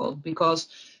difficult because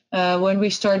when we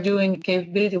start doing the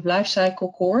capability of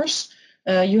lifecycle course,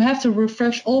 you have to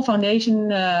refresh all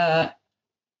foundation. Either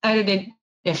they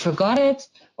forgot it,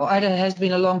 or either it has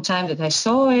been a long time that I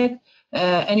saw it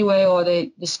anyway, or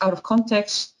they just out of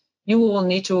context. You will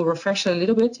need to refresh it a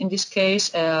little bit. In this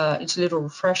case, it's a little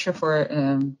refresher for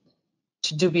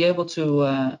to be able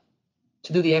to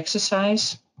do the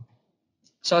exercise.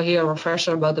 So here a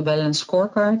refresher about the balanced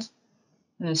scorecard.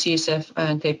 CSF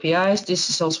and KPIs. This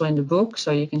is also in the book,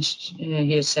 so you can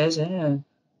here it says you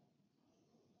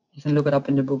can look it up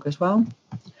in the book as well.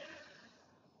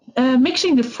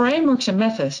 Mixing the frameworks and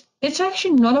methods. It's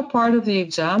actually not a part of the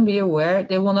exam, be aware.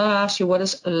 They will not ask you what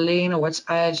is Lean or what's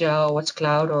Agile, what's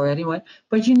Cloud or anyone,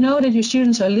 but you know that your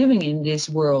students are living in this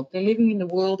world. They're living in the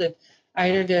world that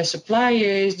either their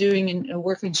supplier is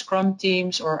working Scrum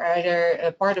teams, or either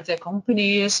a part of their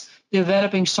company is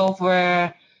developing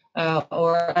software,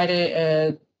 or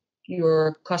either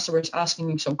your customer is asking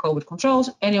you some COVID controls.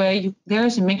 Anyway, there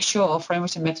is a mixture of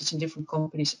frameworks and methods in different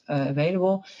companies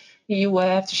available. You will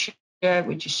have to share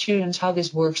with your students how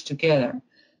this works together.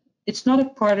 It's not a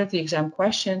part of the exam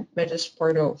question, but it's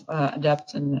part of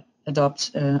Adopt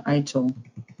ITIL.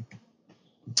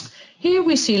 Here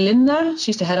we see Linda.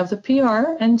 She's the head of the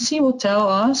PR, and she will tell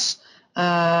us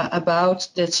about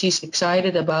that she's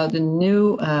excited about the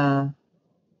new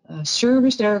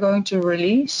service they're going to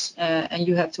release, and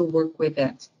you have to work with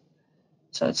that.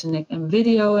 So it's a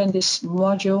video in this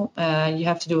module. You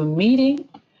have to do a meeting.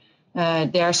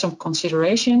 There are some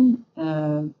consideration.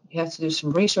 You have to do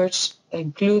some research,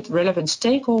 include relevant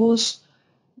stakeholders,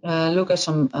 look at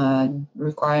some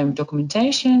required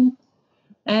documentation.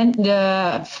 And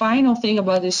the final thing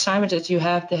about this assignment is that you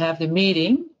have to have the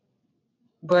meeting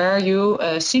where you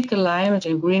seek alignment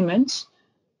and agreement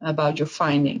about your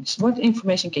findings. What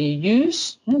information can you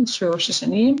use, and sources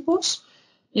and the inputs?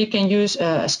 You can use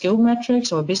a skill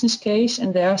matrix or a business case,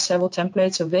 and there are several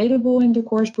templates available in the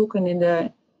course book and in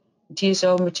the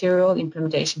TSO material: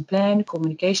 implementation plan,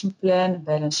 communication plan,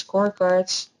 balanced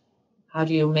scorecards. How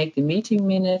do you make the meeting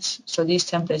minutes? So these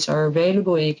templates are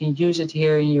available, and you can use it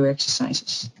here in your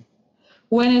exercises.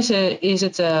 When is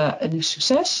it a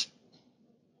success?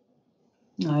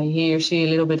 Here you see a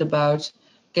little bit about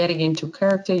getting into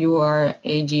character. You are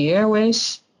AG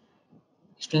Airways.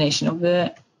 Explanation of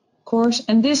the course.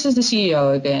 And this is the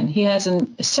CEO again. He has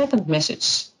a second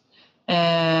message.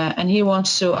 And he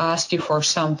wants to ask you for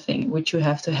something which you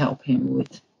have to help him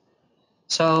with.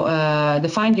 So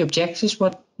define the objectives,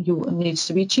 what needs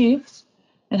to be achieved,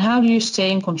 and how do you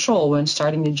stay in control when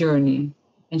starting the journey.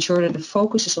 Ensure that the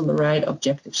focus is on the right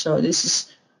objective. So this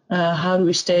is how do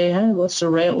we stay, what's the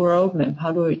roadmap,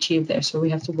 how do we achieve that? So we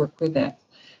have to work with that.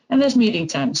 And there's meeting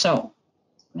time. So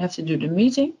we have to do the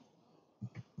meeting.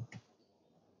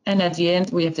 And at the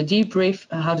end, we have to debrief.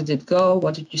 How did it go?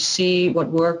 What did you see? What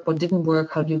worked? What didn't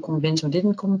work? How do you convince or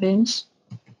didn't convince?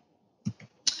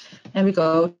 And we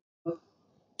go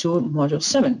to module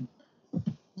 7.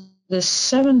 The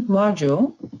 7th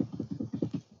module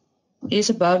is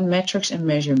about metrics and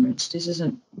measurements. This is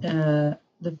not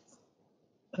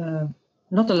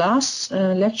the last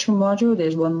lecture module.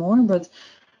 There's one more, but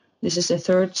this is the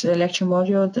 3rd lecture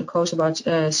module that goes about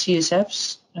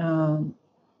CSFs,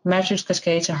 metrics,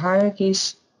 cascades, and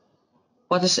hierarchies.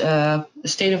 What is the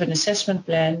state of an assessment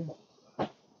plan,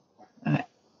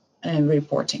 and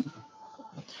reporting.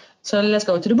 So let's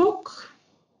go to the book.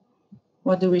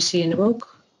 What do we see in the book?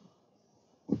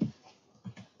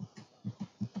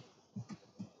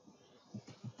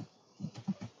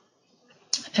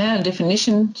 And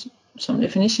definitions, some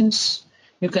definitions.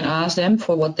 You can ask them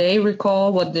for what they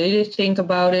recall, what they think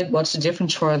about it, what's the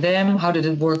difference for them, how did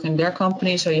it work in their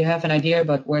company, so you have an idea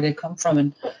about where they come from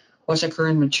and what's their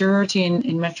current maturity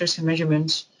in metrics and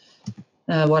measurements.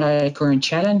 What are their current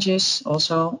challenges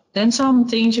also. Then some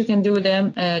things you can do with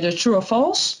them, the true or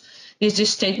false. Is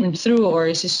this statement true or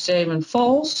is this statement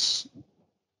false?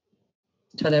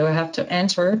 So they will have to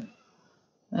answer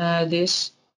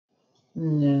this.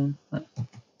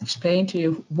 Explain to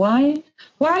you why.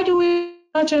 Why do we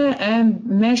not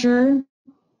measure,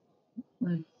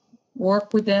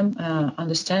 work with them,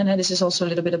 understand? This is also a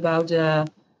little bit about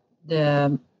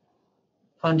the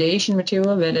foundation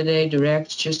material, whether they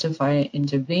direct, justify,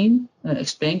 intervene,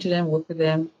 explain to them, work with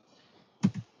them.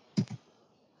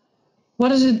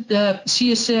 What is it, the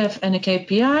CSF and the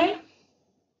KPI?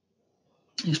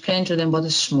 Explain to them what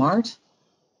is SMART.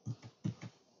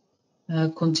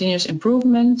 Continuous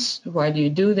improvement, why do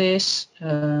you do this,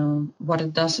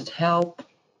 what does it help,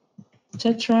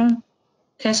 etc.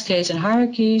 Cascades and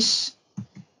hierarchies.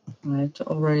 I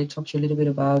already talked to you a little bit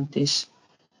about this.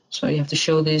 So you have to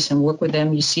show this and work with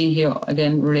them. You see here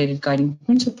again related guiding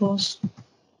principles.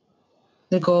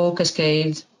 The goal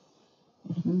cascade.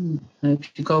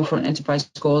 If you go from enterprise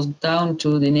goals down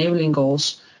to the enabling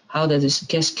goals, how that is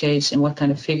cascades and what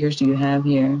kind of figures do you have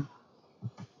here.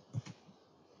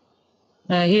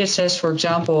 Here it says, for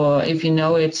example, if you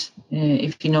know it,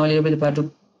 if you know a little bit about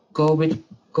the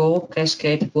goal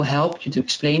cascade, it will help you to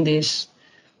explain this.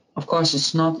 Of course,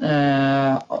 it's not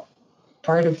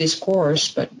part of this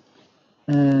course, but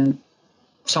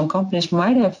some companies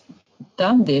might have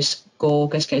done this goal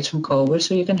cascades from Koers,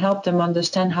 so you can help them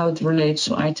understand how it relates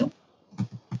to ITIL.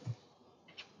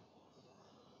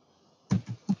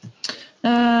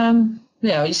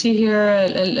 Yeah, you see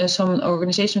here some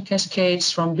organizational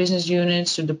cascades from business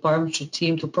units to department to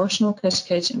team to personal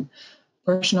cascades and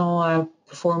personal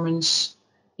performance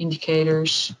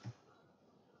indicators.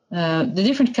 The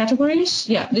different categories,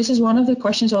 yeah, this is one of the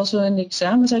questions also in the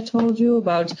exam, as I told you,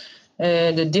 about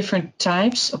the different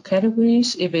types of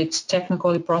categories, if it's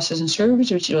technically process and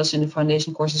service, which was in the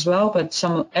foundation course as well, but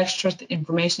some extra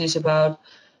information is about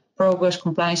progress,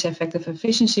 compliance, effective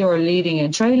efficiency, or leading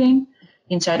and trailing,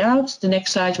 inside out. The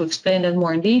next slide will explain that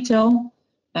more in detail.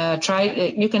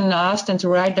 You can ask them to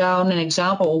write down an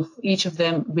example of each of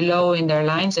them below in their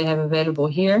lines they have available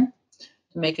here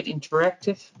to make it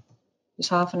interactive. This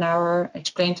half an hour,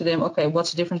 explain to them, okay,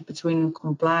 what's the difference between a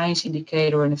compliance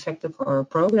indicator and effective or a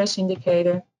progress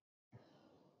indicator.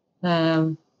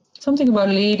 Something about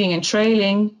leading and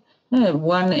trailing.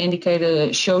 One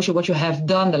indicator shows you what you have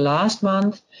done the last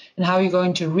month and how you're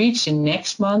going to reach the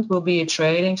next month will be a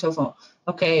trailing. So,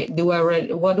 okay,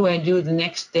 what do I do the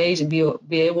next days and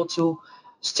be able to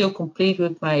still complete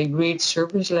with my agreed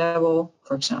service level,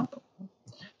 for example.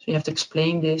 So you have to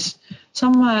explain this.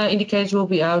 Some indicators will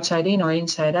be outside in or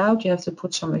inside out. You have to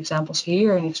put some examples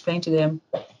here and explain to them.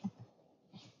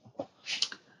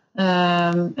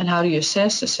 And how do you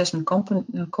assess assessment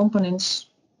components.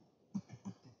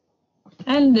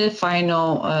 And the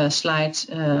final slide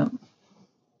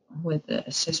with the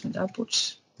assessment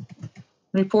outputs.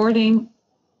 Reporting,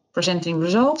 presenting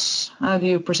results. How do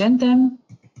you present them?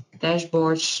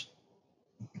 Dashboards.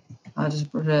 How does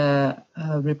the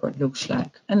report looks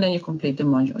like? And then you complete the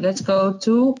module. Let's go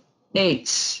to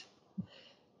 8.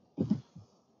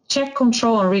 Check,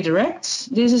 control, and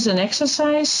redirect. This is an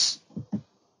exercise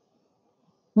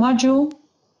module.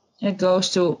 It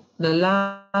goes to the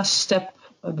last step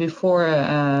before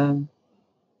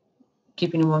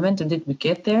keeping the momentum. Did we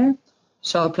get there?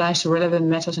 So applies to relevant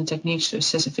methods and techniques to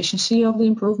assess efficiency of the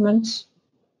improvements.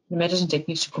 The methods and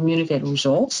techniques to communicate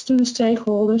results to the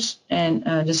stakeholders and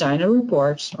design a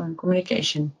report on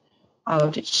communication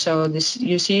outage. So this,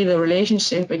 you see the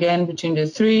relationship again between the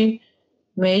 3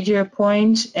 major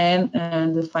points and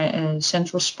the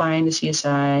central spine, the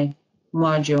CSI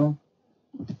module.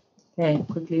 Okay,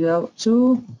 quickly go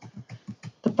to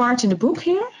the part in the book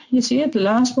here. You see it, the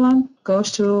last one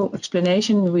goes to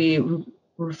explanation. We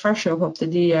refresher of the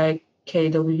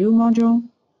DIKW module.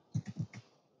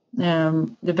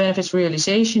 The benefits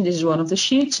realization, this is one of the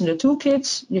sheets in the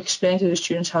toolkits. You explain to the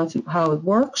students how it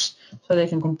works, so they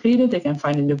can complete it. They can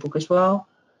find it in the book as well.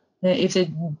 If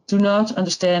they do not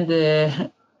understand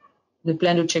the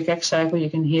plan to check X cycle, you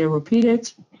can here repeat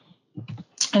it.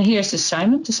 And here's the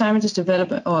assignment. The assignment is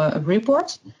develop a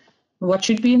report. What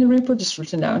should be in the report is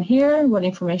written down here. What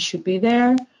information should be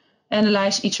there.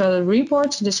 Analyze each other's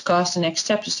reports. Discuss the next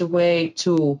steps as the way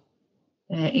to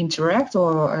interact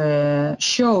or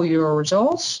show your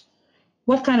results.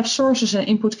 What kind of sources and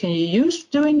input can you use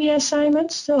doing the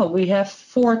assignment? So we have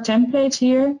 4 templates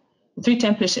here. 3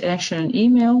 templates are actually an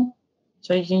email.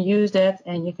 So you can use that,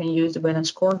 and you can use the balance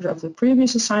score of the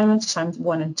previous assignments, assignment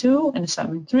 1 and 2 and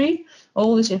assignment 3.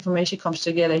 All this information comes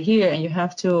together here, and you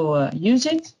have to use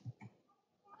it.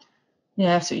 You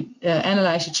have to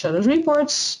analyze each other's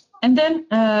reports, and then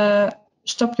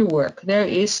stop your work. There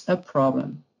is a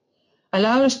problem.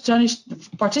 Allow the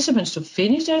participants to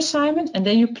finish their assignment, and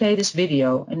then you play this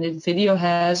video. And the video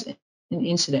has an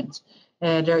incident.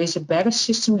 There is a baggage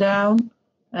system down,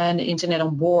 and the internet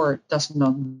on board does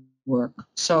not work.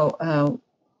 So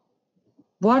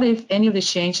what if any of the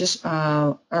changes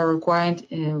are required?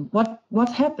 What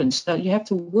happens? That you have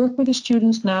to work with the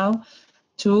students now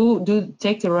to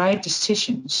take the right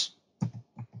decisions.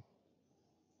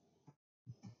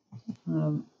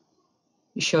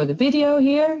 You show the video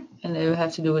here, and they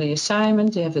have to do the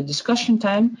assignment. They have the discussion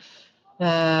time.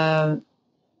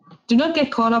 Do not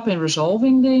get caught up in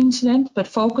resolving the incident, but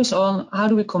focus on how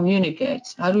do we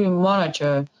communicate? How do we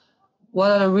monitor?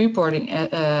 What are the reporting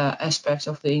aspects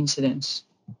of the incidents?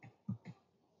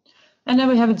 And then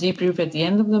we have a debrief at the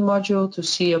end of the module to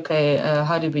see, okay,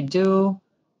 how did we do?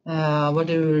 What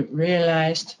did we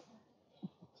realize?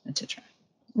 Etc.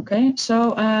 Okay,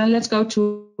 so let's go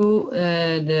to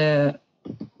the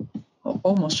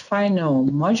almost final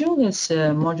module. That's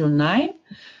module 9.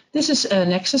 This is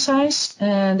an exercise,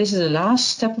 and this is the last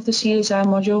step of the CSI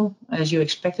module, as you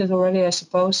expected already, I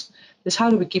suppose. This is how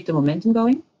do we keep the momentum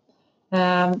going?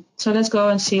 So let's go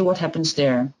and see what happens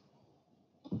there.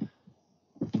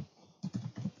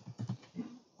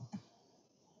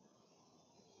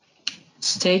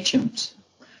 stay tuned.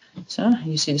 So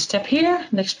you see the step here,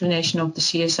 the explanation of the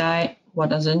CSI. What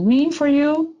does it mean for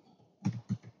you?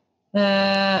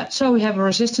 So we have a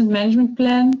resistance management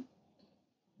plan.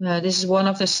 This is one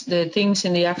of the things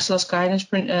in the Axelos guidance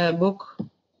book.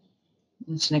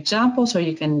 It's an example, so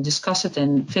you can discuss it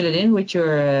and fill it in with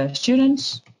your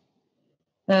students.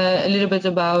 A little bit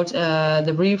about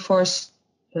the reinforced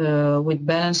with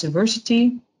balanced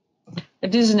diversity.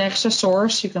 This is an extra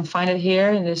source. You can find it here,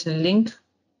 and there's a link.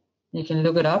 You can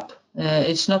look it up.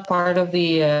 It's not part of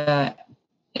the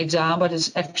exam, but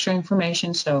it's extra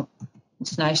information, so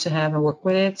it's nice to have and work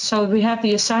with it. So we have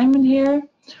the assignment here.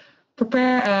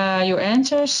 Prepare your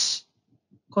answers.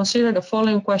 Consider the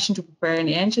following question to prepare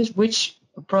any answers. Which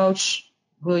approach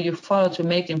will you follow to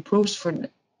make improvements for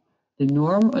the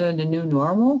new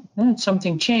normal?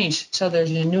 Something changed, so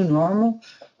there's a new normal.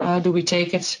 Do we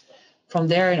take it from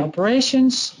there in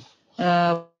operations?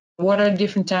 What are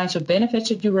different types of benefits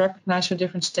that you recognize for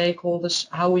different stakeholders?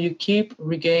 How will you keep,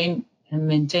 regain, and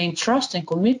maintain trust and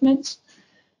commitment?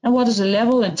 And what is the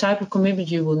level and type of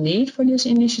commitment you will need for this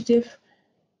initiative?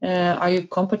 Are you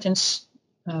competent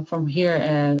from here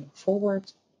and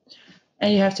forward?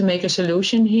 And you have to make a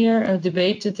solution here,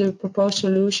 debate the proposed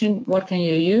solution. What can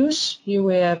you use? Here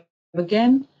we have,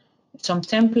 again, some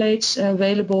templates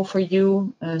available for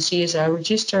you, CSI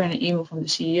register and an email from the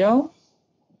CEO.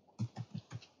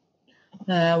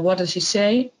 What does he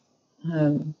say?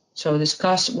 So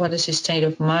discuss what is his state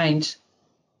of mind.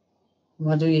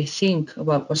 What do you think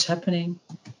about what's happening?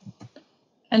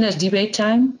 And there's debate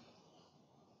time.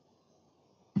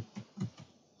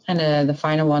 And the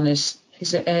final one is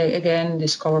again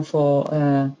this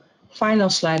colorful final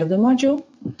slide of the module.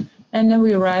 And then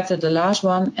we arrived at the last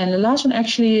one. And the last one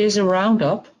actually is a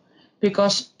roundup,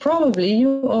 because probably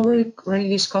you already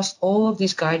discussed all of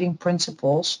these guiding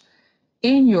principles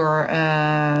in your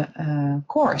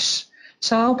course.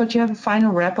 So, but you have a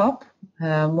final wrap-up,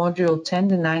 module 10,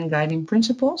 the 9 guiding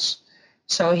principles.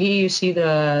 So here you see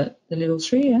the little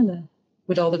tree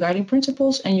with all the guiding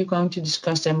principles, and you're going to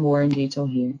discuss them more in detail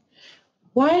here.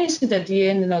 Why is it at the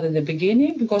end and not at the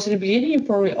beginning? Because in the beginning you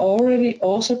probably already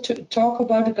also talk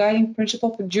about the guiding principle,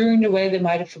 but during the way they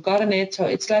might have forgotten it. So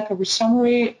it's like a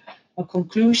summary, a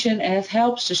conclusion, and it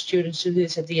helps the students do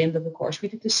this at the end of the course. We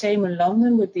did the same in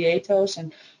London with the ATOs,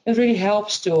 and it really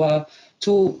helps to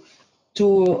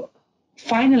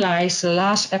finalize the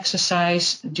last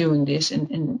exercise doing this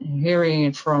and hearing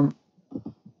it from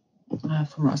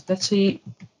us. Let's see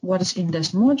what is in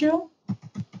this module.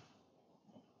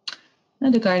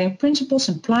 And the guiding principles,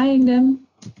 applying them.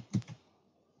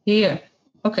 Here,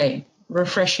 okay,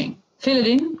 refreshing. Fill it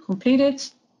in, complete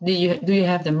it. Do you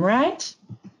have them right?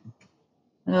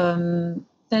 Then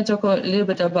talk a little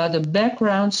bit about the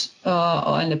backgrounds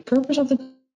and the purpose of the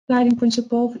guiding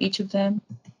principle for each of them.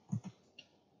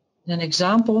 Then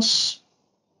examples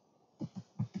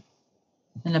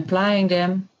and applying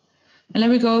them. And then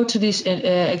we go to this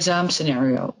exam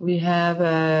scenario. We have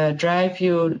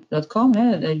driveview.com,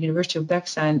 the University of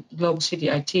Beckstein, Global City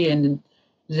IT, and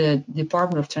the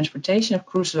Department of Transportation of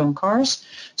Cruise Along Cars.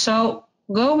 So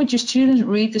go with your students,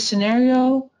 read the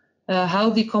scenario, how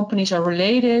the companies are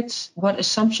related, what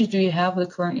assumptions do you have with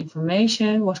the current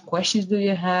information, what questions do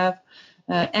you have,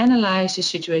 analyze the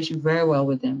situation very well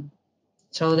with them.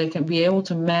 So they can be able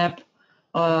to map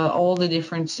all the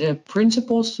different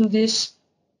principles to this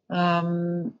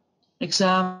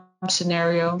exam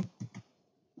scenario.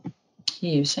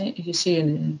 Here you see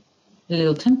a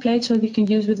little template so you can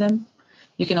use with them.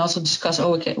 You can also discuss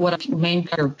what are main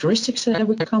characteristics of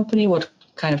a company, what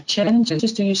kind of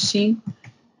challenges do you see.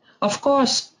 Of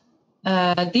course,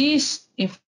 this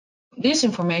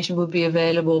information will be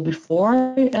available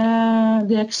before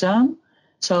the exam,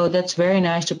 so that's very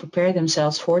nice to prepare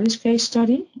themselves for this case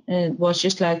study. It was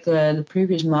just like the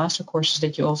previous master courses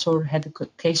that you also had the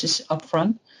cases up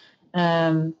front.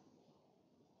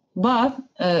 But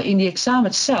in the exam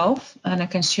itself, and I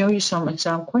can show you some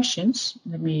exam questions.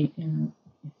 Let me,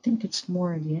 I think it's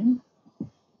more at the end.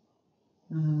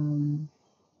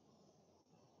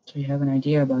 So you have an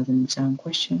idea about an exam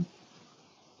question.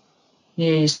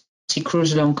 Here you see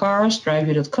Cruise Along Cars,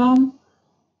 driveview.com.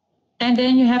 And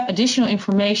then you have additional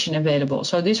information available.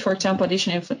 So this, for example,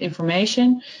 additional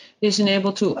information is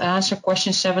enabled to answer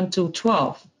questions 7 to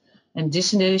 12. And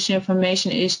this additional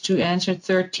information is to answer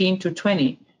 13 to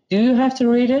 20. Do you have to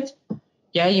read it?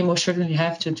 Yeah, you most certainly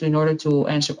have to in order to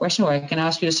answer a question. Or I can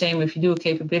ask you the same if you do a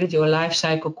capability or life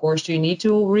cycle course. Do you need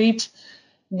to read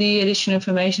the additional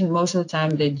information? Most of the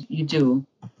time that you do.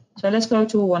 So let's go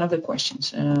to one of the questions.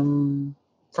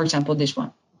 For example, this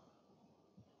one.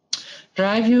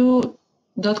 DriveView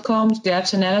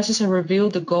gaps analysis and reveal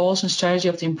the goals and strategy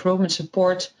of the improvement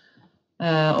support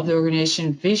of the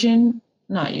organization vision.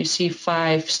 Now you see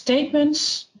 5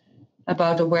 statements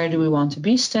about the where do we want to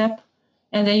be step,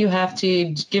 and then you have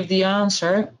to give the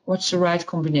answer. What's the right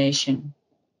combination?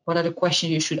 What are the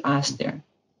questions you should ask there?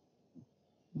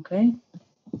 Okay.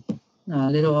 Now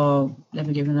let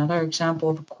me give another example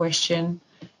of a question.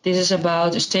 This is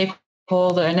about a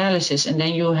stakeholder analysis, and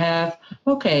then you have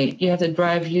the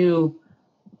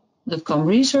DriveU.com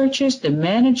researchers, the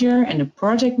manager and the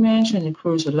project manager and the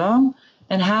crews along,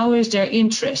 and how is their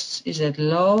interest? Is it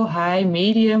low, high,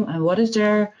 medium, and what is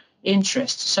their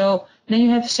interest? So then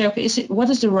you have to say, okay, what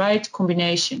is the right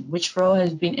combination? Which role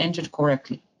has been entered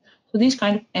correctly? So these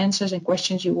kind of answers and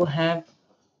questions you will have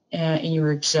in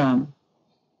your exam.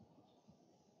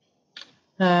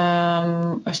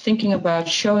 I was thinking about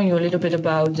showing you a little bit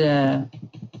about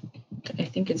I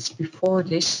think it's before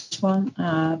this one,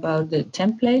 about the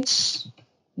templates.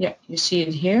 Yeah, you see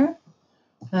it here.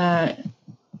 For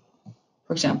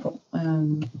example,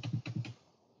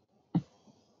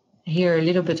 here a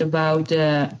little bit about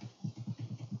the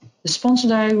sponsor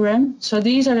diagram. So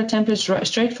these are the templates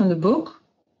straight from the book.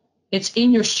 It's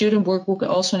in your student workbook,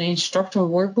 also an instructor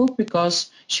workbook, because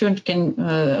students can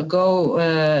go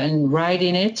and write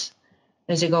in it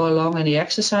as they go along in the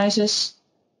exercises.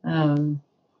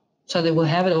 So they will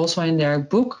have it also in their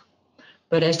book,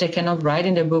 but as they cannot write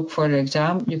in their book for the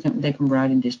exam, they can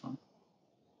write in this one.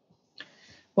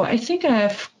 Well, I think I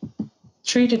have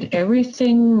treated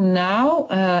everything now,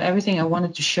 everything I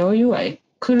wanted to show you. I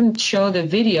couldn't show the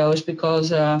videos because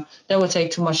that would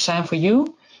take too much time for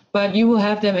you, but you will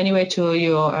have them anyway to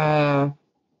your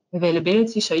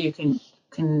availability, so you can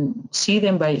see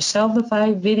them by yourself, the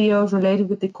 5 videos related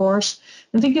with the course.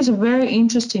 I think it's a very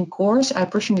interesting course. I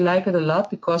personally like it a lot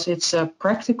because it's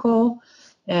practical.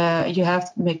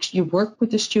 You work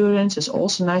with the students. It's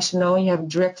also nice to know you have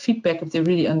direct feedback if they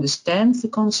really understand the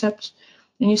concepts,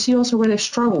 and you see also where they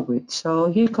struggle with.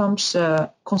 So here comes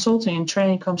consulting and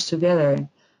training comes together.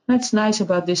 That's nice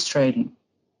about this training.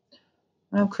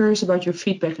 I'm curious about your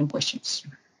feedback and questions.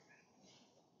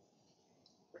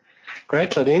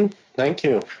 Great, Claudine. Thank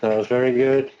you. That was very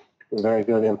good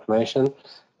information.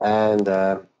 And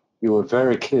you were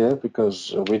very clear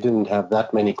because we didn't have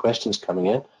that many questions coming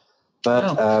in.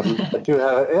 But I do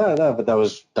have, but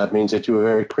that means that you were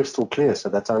very crystal clear. So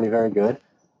that's only very good.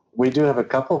 We do have a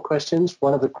couple of questions.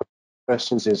 One of the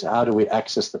questions is, how do we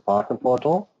access the partner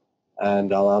portal?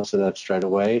 And I'll answer that straight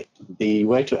away. The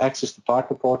way to access the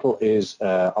partner portal is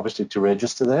obviously to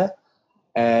register there.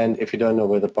 And if you don't know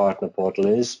where the partner portal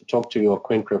is, talk to your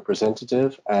Quint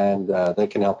representative and they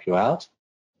can help you out.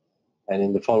 And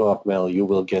in the follow-up mail, you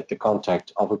will get the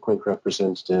contact of a Quint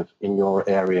representative in your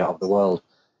area of the world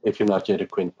if you're not yet a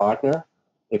Quint partner.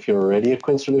 If you're already a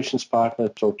Quint Solutions partner,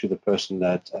 talk to the person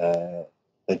that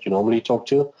you normally talk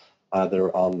to,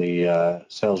 either on the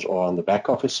sales or on the back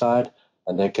office side,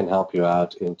 and they can help you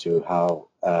out into how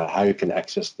you can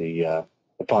access the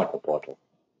partner portal.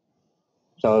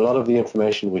 So a lot of the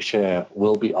information we share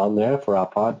will be on there for our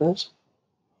partners.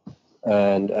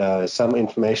 And some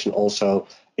information also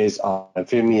is on a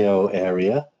Vimeo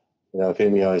area.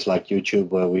 Vimeo is like YouTube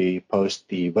where we post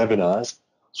the webinars.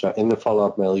 So in the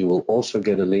follow-up mail, you will also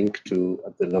get a link to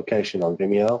the location on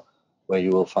Vimeo where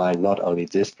you will find not only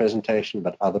this presentation,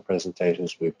 but other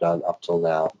presentations we've done up till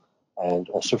now, and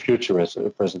also future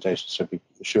presentations. So be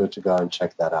sure to go and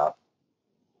check that out.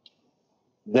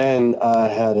 Then I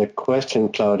had a question,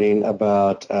 Claudine,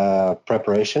 about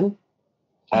preparation.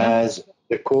 As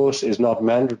the course is not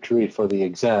mandatory for the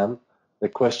exam, the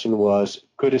question was,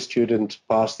 could a student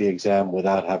pass the exam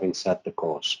without having sat the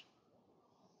course?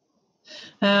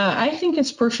 I think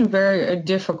it's personally very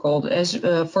difficult. As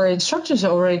for instructors,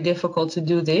 it's already difficult to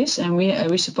do this, and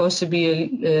we're supposed to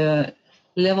be a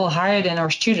level higher than our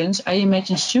students. I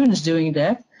imagine students doing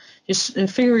that. Just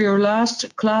figure your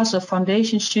last class of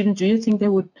foundation students, do you think they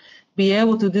would be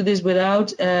able to do this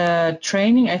without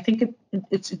training? I think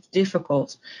it's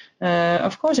difficult.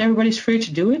 Of course, everybody's free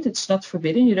to do it. It's not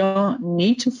forbidden. You don't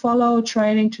need to follow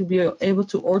training to be able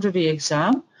to order the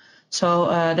exam. So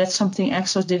that's something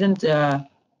Axos didn't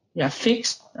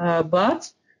fix,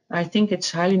 but I think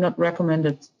it's highly not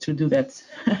recommended to do that.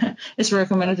 It's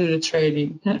recommended to do the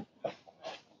training.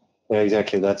 Yeah,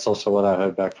 exactly. That's also what I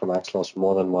heard back from Axlos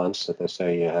more than once, that they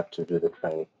say you have to do the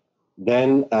training.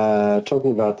 Then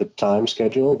talking about the time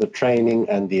schedule, the training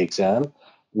and the exam.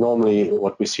 Normally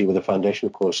what we see with the foundation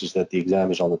course is that the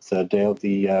exam is on the 3rd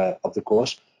day of the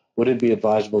course. Would it be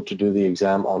advisable to do the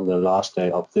exam on the last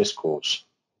day of this course?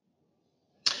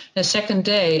 The second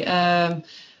day.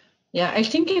 Yeah, I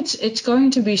think it's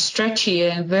going to be stretchy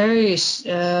and very.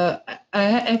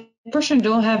 I personally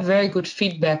don't have very good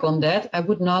feedback on that. I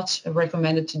would not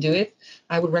recommend it to do it.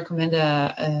 I would recommend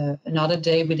another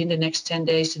day within the next 10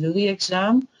 days to do the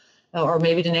exam, or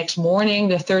maybe the next morning,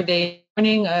 the third day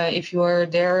morning, if you are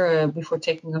there before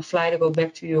taking a flight or go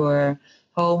back to your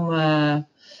home.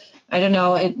 I don't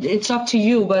know. It's up to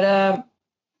you, but.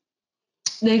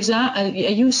 The exam,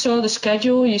 you saw the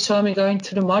schedule, you saw me going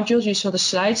through the modules, you saw the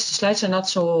slides. The slides are not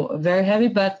so very heavy,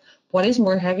 but what is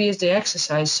more heavy is the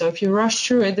exercise. So if you rush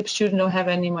through it, the student don't have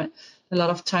a lot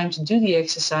of time to do the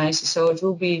exercise. So it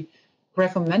will be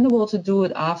recommendable to do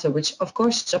it after, which of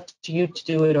course it's up to you to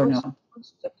do it or not.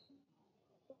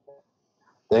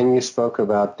 Then you spoke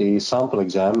about the sample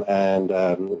exam, and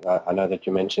I know that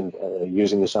you mentioned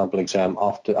using the sample exam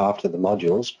after the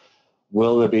modules.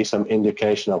 Will there be some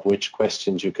indication of which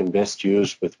questions you can best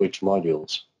use with which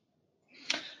modules?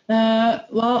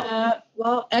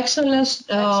 Well, excellence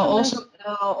also.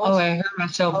 Oh, I heard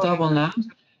myself double now.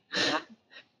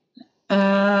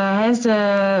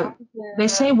 They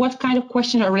say what kind of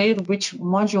questions are related to which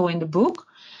module in the book.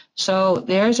 So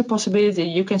there is a possibility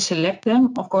you can select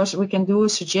them. Of course, we can do a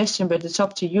suggestion, but it's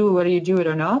up to you whether you do it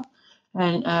or not.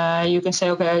 And you can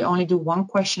say, okay, I only do one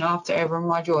question after every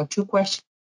module or two questions.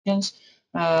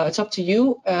 It's up to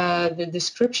you. The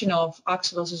description of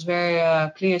Axelos is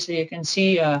very clear, so you can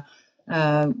see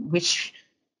which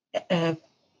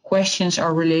questions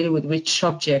are related with which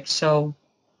subject. So,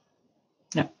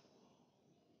 yeah,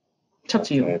 it's up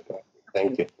to you. Okay,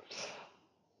 thank you.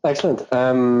 Excellent.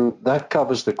 That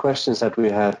covers the questions that we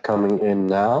have coming in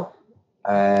now.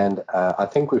 And I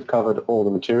think we've covered all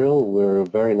the material. We're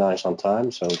very nice on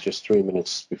time, so just 3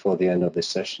 minutes before the end of this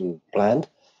session planned.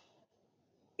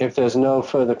 If there's no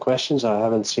further questions, I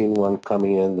haven't seen one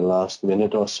coming in the last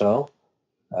minute or so,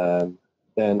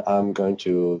 then I'm going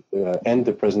to end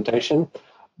the presentation.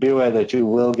 Be aware that you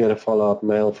will get a follow-up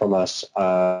mail from us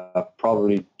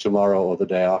probably tomorrow or the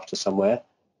day after somewhere.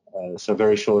 So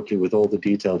very shortly with all the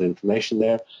detailed information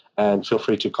there, and feel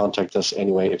free to contact us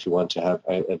anyway if you want to have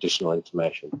additional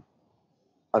information.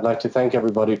 I'd like to thank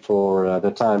everybody for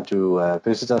the time to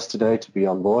visit us today, to be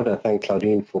on board. I thank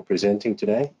Claudine for presenting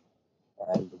today,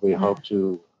 and we hope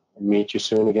to meet you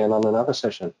soon again on another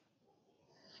session.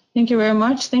 Thank you very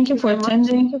much. Thank you for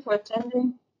attending.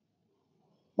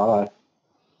 Bye-bye.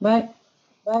 Bye.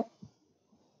 Bye.